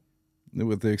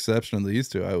 With the exception of these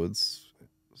two, I would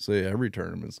say every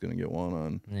tournament's going to get one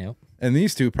on. Yep. And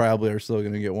these two probably are still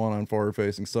going to get one on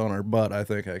forward-facing sonar, but I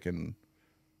think I can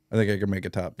make a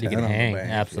top 10 You can on hang. the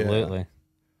bank. Absolutely.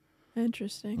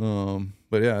 Interesting. Yeah.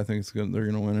 But yeah, I think it's good. They're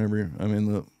going to win every. I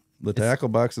mean, the tackle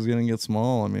box is going to get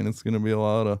small. I mean, it's going to be a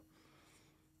lot of,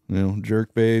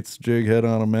 jerk baits, jig head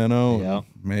on a minnow, Yeah. and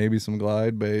maybe some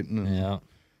glide bait, and Yeah.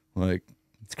 like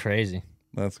It's crazy.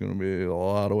 that's going to be a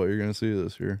lot of what you're going to see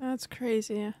this year. That's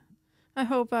crazy. I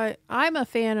hope I'm a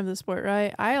fan of the sport,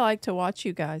 right? I like to watch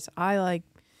you guys.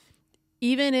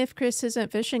 Even if Chris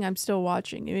isn't fishing, I'm still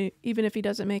watching, even if he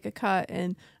doesn't make a cut.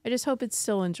 And I just hope it's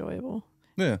still enjoyable.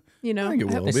 Yeah, You know, I think it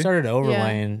will They be. started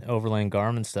overlaying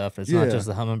Garmin stuff. It's not Yeah. just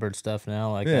the Humminbird stuff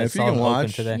now. Like Yeah, I if you saw can them open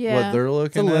watch today. Yeah. what they're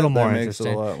looking It's a little at, more that makes it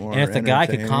interesting. a lot more And if the guy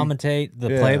could entertaining. commentate the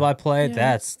Yeah. play-by-play,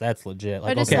 Yeah. that's legit.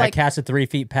 Like, I just okay, I like- cast it 3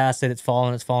 feet past it. It's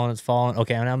falling.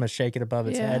 Okay, and I'm gonna shake it above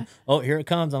its Yeah. head. Oh, here it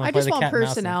comes. I'm gonna I play just the want cat and mouse.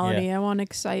 personality. I want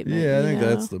excitement. Yeah, I you think know?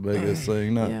 that's the biggest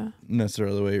thing. Not Yeah.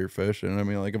 necessarily the way you're fishing. I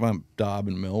mean, like if I'm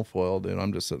daubing milfoil, dude,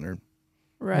 I'm just sitting there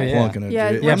right. Yeah. plunking a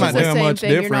Yeah, jig. which I'm not is the doing same much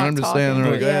thing. You're different. not I'm just standing there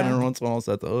talking, like that, yeah. and every once in a while I'll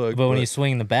set the hook. But when you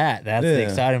swing the bat, that's the Yeah.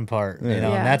 exciting part. You Yeah. know,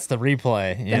 Yeah. and that's the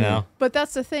replay. You know. But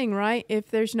that's the thing, right?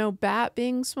 If there's no bat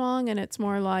being swung and it's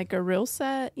more like a real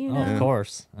set, you Oh, know. of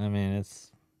course. I mean,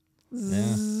 it's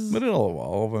yeah, But it'll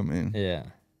evolve. I mean, yeah.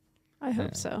 I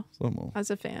hope so. some will.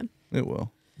 As a fan. It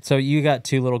will. So you got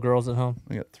 2 little girls at home?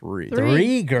 I got three. Three.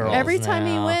 3 girls. Every time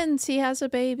he now. wins, he has a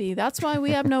baby. That's why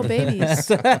we have no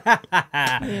babies. you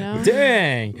know?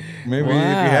 Dang. Maybe if you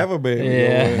Wow. have a baby,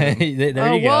 Yeah. you'll win.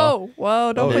 There you go.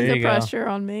 Whoa, don't Oh, put there the you go. pressure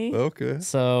on me. Okay.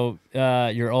 So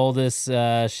your oldest,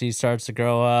 she starts to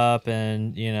grow up,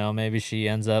 and maybe she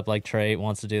ends up like Trait,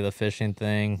 wants to do the fishing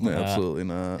thing. Absolutely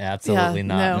not. Absolutely Yeah,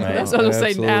 not. no. Right? That's what I'm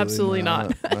saying. Absolutely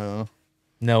not. No.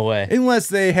 No way. Unless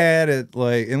they had it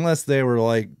unless they were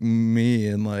like me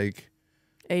and like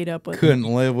Ate up with couldn't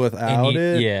live without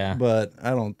it. yeah. But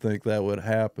I don't think that would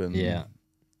happen. Yeah.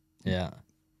 Yeah.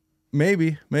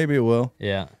 Maybe it will.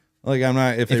 Yeah. Like I'm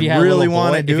not. If If they you had a really little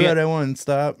want boy- to do if you it, had- I wouldn't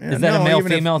stop. Yeah, Is that no, a male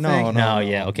even if- female thing? No,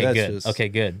 Yeah. Okay. That's Good. just- Okay.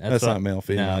 Good. That's what- not male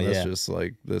female. No, That's yeah. just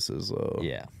like this is.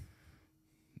 Yeah.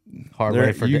 Hard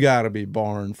way for you got to be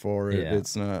born for it. Yeah.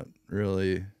 It's not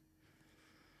really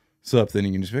something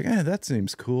you can just be like, that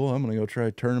seems cool. I'm gonna go try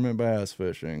tournament bass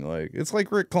fishing. Like it's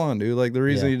like Rick Clunn, dude. Like the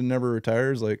reason Yeah. he never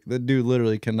retires, like that dude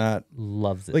literally cannot.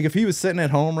 loves it. Like if he was sitting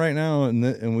at home right now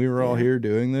and we were all here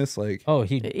doing this, like oh,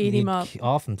 he'd Eat him up.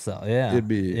 off himself. Yeah. it'd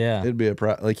be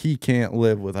like he can't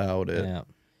live without it. Yeah.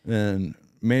 And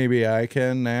maybe I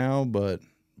can now, but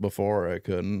before I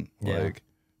couldn't. Yeah. Like,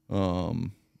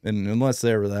 and unless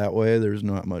they were that way, there's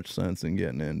not much sense in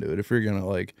getting into it. If you're gonna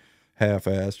like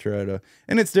half-ass try to.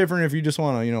 And it's different if you just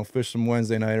want to, fish some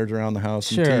Wednesday nighters around the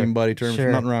house and team buddy tournaments.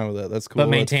 Sure. Nothing wrong with that. That's cool. But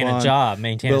maintain a job,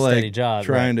 maintain a steady job.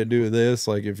 Trying to do this,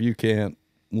 like if you can't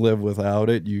live without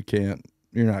it, you're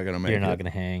not gonna make it. You're not gonna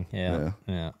hang. Yeah.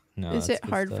 No. Is it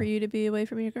hard for you to be away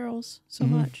from your girls so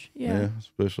much? Yeah.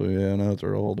 Especially now that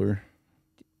they're older.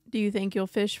 Do you think you'll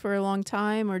fish for a long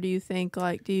time, or do you think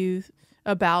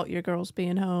about your girls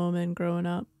being home and growing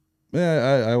up?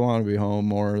 Yeah, I want to be home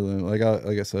more than like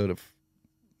I said. If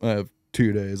I have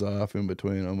 2 days off in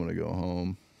between, I'm gonna go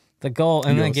home. The goal,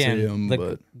 and again,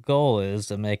 the goal is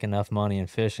to make enough money in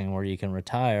fishing where you can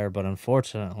retire. But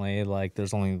unfortunately, like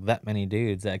there's only that many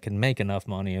dudes that can make enough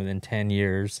money in 10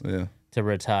 years to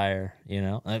retire. Maybe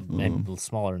a little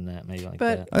smaller than that, maybe like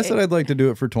that. I said I'd like to do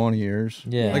it for 20 years.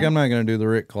 Yeah, like I'm not gonna do the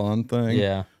Rick Clun thing.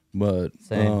 Yeah, but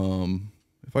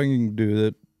if I can do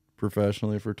that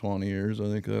professionally for 20 years, I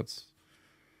think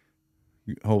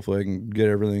hopefully I can get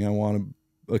everything I want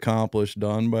to accomplish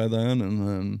done by then, and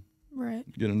then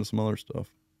get into some other stuff.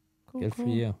 Good for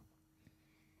you.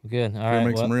 Good. All right.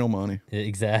 Make some real money.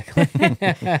 Exactly.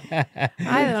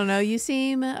 I don't know. You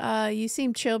seem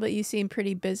chill, but you seem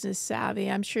pretty business savvy.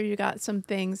 I'm sure you got some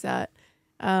things that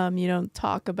you don't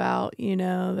talk about.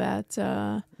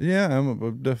 That. Yeah,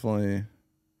 I'm definitely.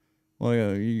 Well, I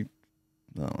don't know.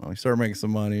 You start making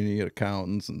some money, and you get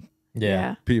accountants and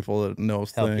people that know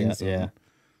things. I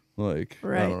don't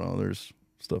know. There's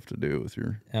stuff to do with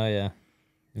your. Oh yeah.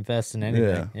 Invest in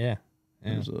anything. Yeah.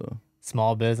 There's a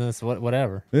small business,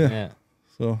 whatever. Yeah.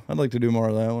 So I'd like to do more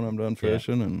of that when I'm done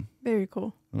fishing, and very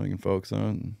cool. And I can focus on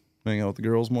and hang out with the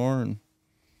girls more. And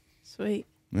sweet.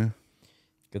 Yeah.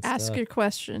 Good Ask stuff. your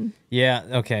question. Yeah.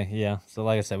 Okay. Yeah. So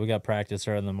like I said, we got practice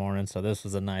early in the morning, so this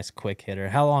was a nice quick hitter.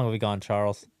 How long have we gone,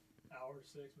 Charles? Hour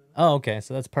 6 minutes. Oh, okay.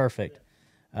 So that's perfect.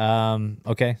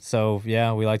 Okay. So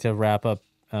yeah, we like to wrap up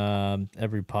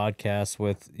every podcast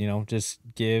with just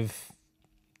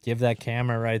give that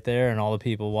camera right there and all the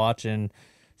people watching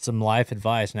some life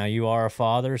advice. Now, you are a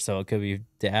father, so it could be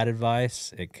dad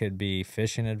advice. It could be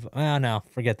fishing advice. Oh, no,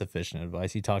 forget the fishing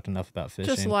advice. You talked enough about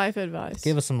fishing. Just life advice.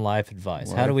 Give us some life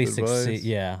advice. How do we succeed?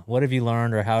 Yeah. What have you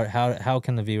learned, or how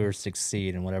can the viewers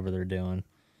succeed in whatever they're doing?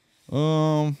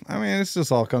 I mean, it's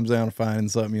just all comes down to finding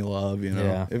something you love,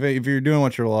 Yeah. If you're doing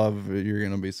what you love, you're going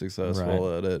to be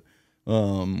successful at it.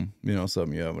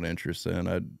 Something you have an interest in.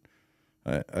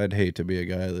 I'd hate to be a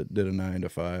guy that did a 9 to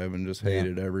 5 and just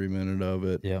hated every minute of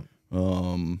it. Yep.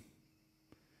 And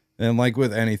like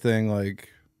with anything, like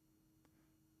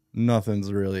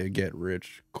nothing's really a get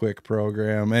rich quick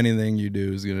program. Anything you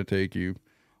do is going to take you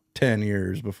 10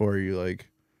 years before you like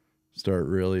start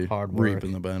really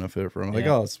reaping the benefit from it.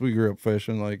 Like, we grew up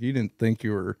fishing. Like, you didn't think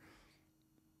you were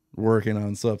working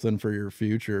on something for your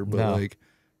future, but like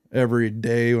every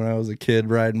day when I was a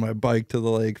kid riding my bike to the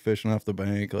lake, fishing off the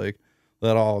bank, like,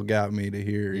 that all got me to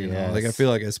here, you know. Like, I feel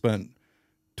like I spent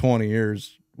 20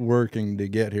 years working to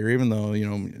get here, even though,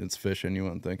 it's fishing. You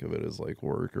wouldn't think of it as like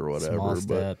work or whatever. Small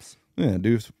steps.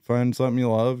 But find something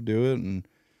you love, do it. And,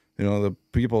 the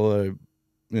people that,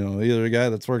 either a guy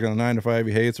that's working a 9 to 5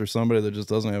 he hates, or somebody that just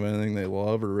doesn't have anything they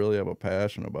love or really have a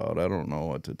passion about. I don't know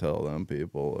what to tell them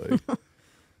people.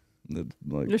 Like,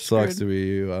 it sucks to be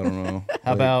you. I don't know.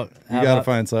 How about you got to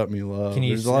find something you love.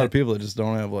 There's a lot of people that just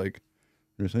don't have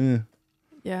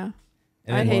Yeah.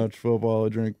 I watch football, I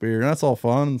drink beer, and that's all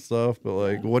fun and stuff. But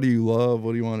like, what do you love?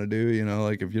 What do you want to do?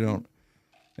 Like, if you don't,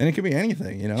 and it could be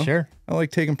anything. Sure. I like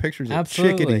taking pictures of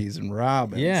chickadees and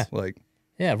robins. Yeah. Like,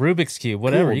 Rubik's Cube,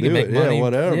 whatever. Cool, you can make money. Yeah,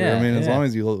 whatever. Yeah, I mean, as long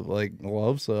as you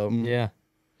love something. Yeah.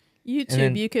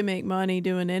 YouTube, you can make money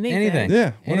doing anything. Anything.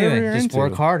 Yeah. Anything. Just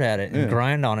work hard at it and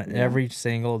grind on it every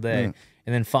single day. Yeah.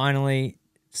 And then finally,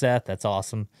 Seth, that's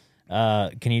awesome.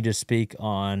 Can you just speak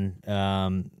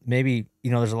on maybe,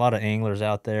 there's a lot of anglers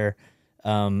out there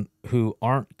who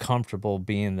aren't comfortable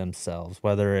being themselves,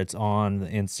 whether it's on the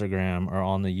Instagram or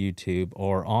on the YouTube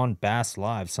or on Bass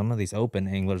Live. Some of these open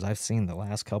anglers I've seen the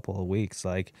last couple of weeks,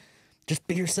 like, just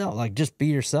be yourself. Like, just be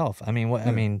yourself. I mean, what?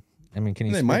 I mean, can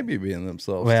you? They might be being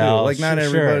themselves too. Like, not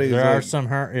everybody. There are some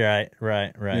Right.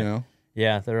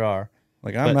 Yeah, there are.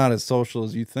 Like, I'm not as social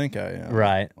as you think I am.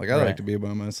 Right. Like, I like to be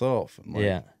by myself. And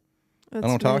like, I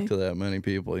don't talk to that many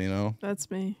people, That's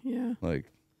me, yeah. Like,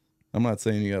 I'm not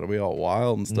saying you got to be all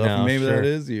wild and stuff. No, maybe that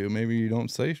is you. Maybe you don't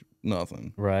say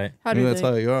nothing. Right. Maybe that's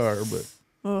how you are, but...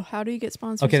 Oh, how do you get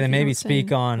sponsors? Okay, then maybe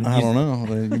speak on... I don't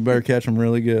know. You better catch them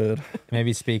really good.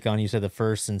 Maybe speak on, you said the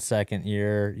first and second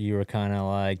year, you were kind of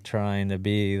like trying to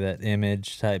be that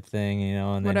image type thing,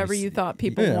 and then whatever you thought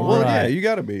people want. want. Well, you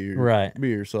got to be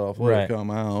yourself. Let it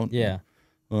come out. Yeah.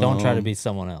 Don't try to be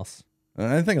someone else.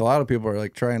 And I think a lot of people are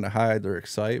like trying to hide their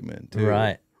excitement too.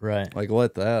 Right. Right. Like,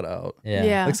 let that out.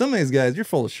 Yeah. Like, some of these guys, you're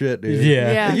full of shit, dude.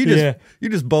 Yeah. Like, you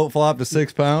just boat flopped a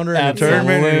 6-pounder in a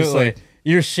tournament. And just like,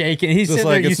 you're shaking. He's just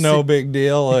like, it's no big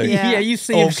deal. Like, yeah, you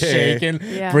see him shaking,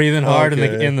 breathing hard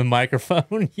in the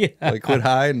microphone. Yeah. Like, quit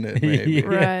hiding it, maybe.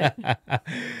 Right.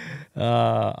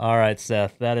 All right,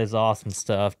 Seth. That is awesome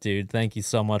stuff, dude. Thank you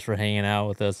so much for hanging out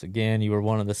with us again. You were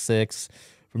one of the 6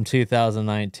 from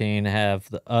 2019. Have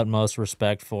the utmost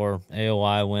respect for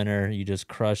AOI winner. You just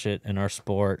crush it in our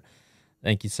sport.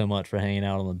 Thank you so much for hanging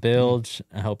out on the Bilge.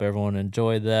 I hope everyone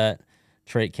enjoyed that.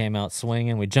 Trait came out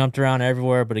swinging. We jumped around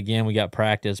everywhere, but again, we got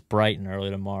practice bright and early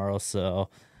tomorrow, so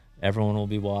everyone will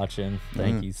be watching.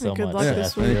 Thank you so much, luck Seth.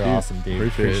 this week. You're awesome, dude.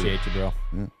 Appreciate you, bro.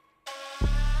 Yeah.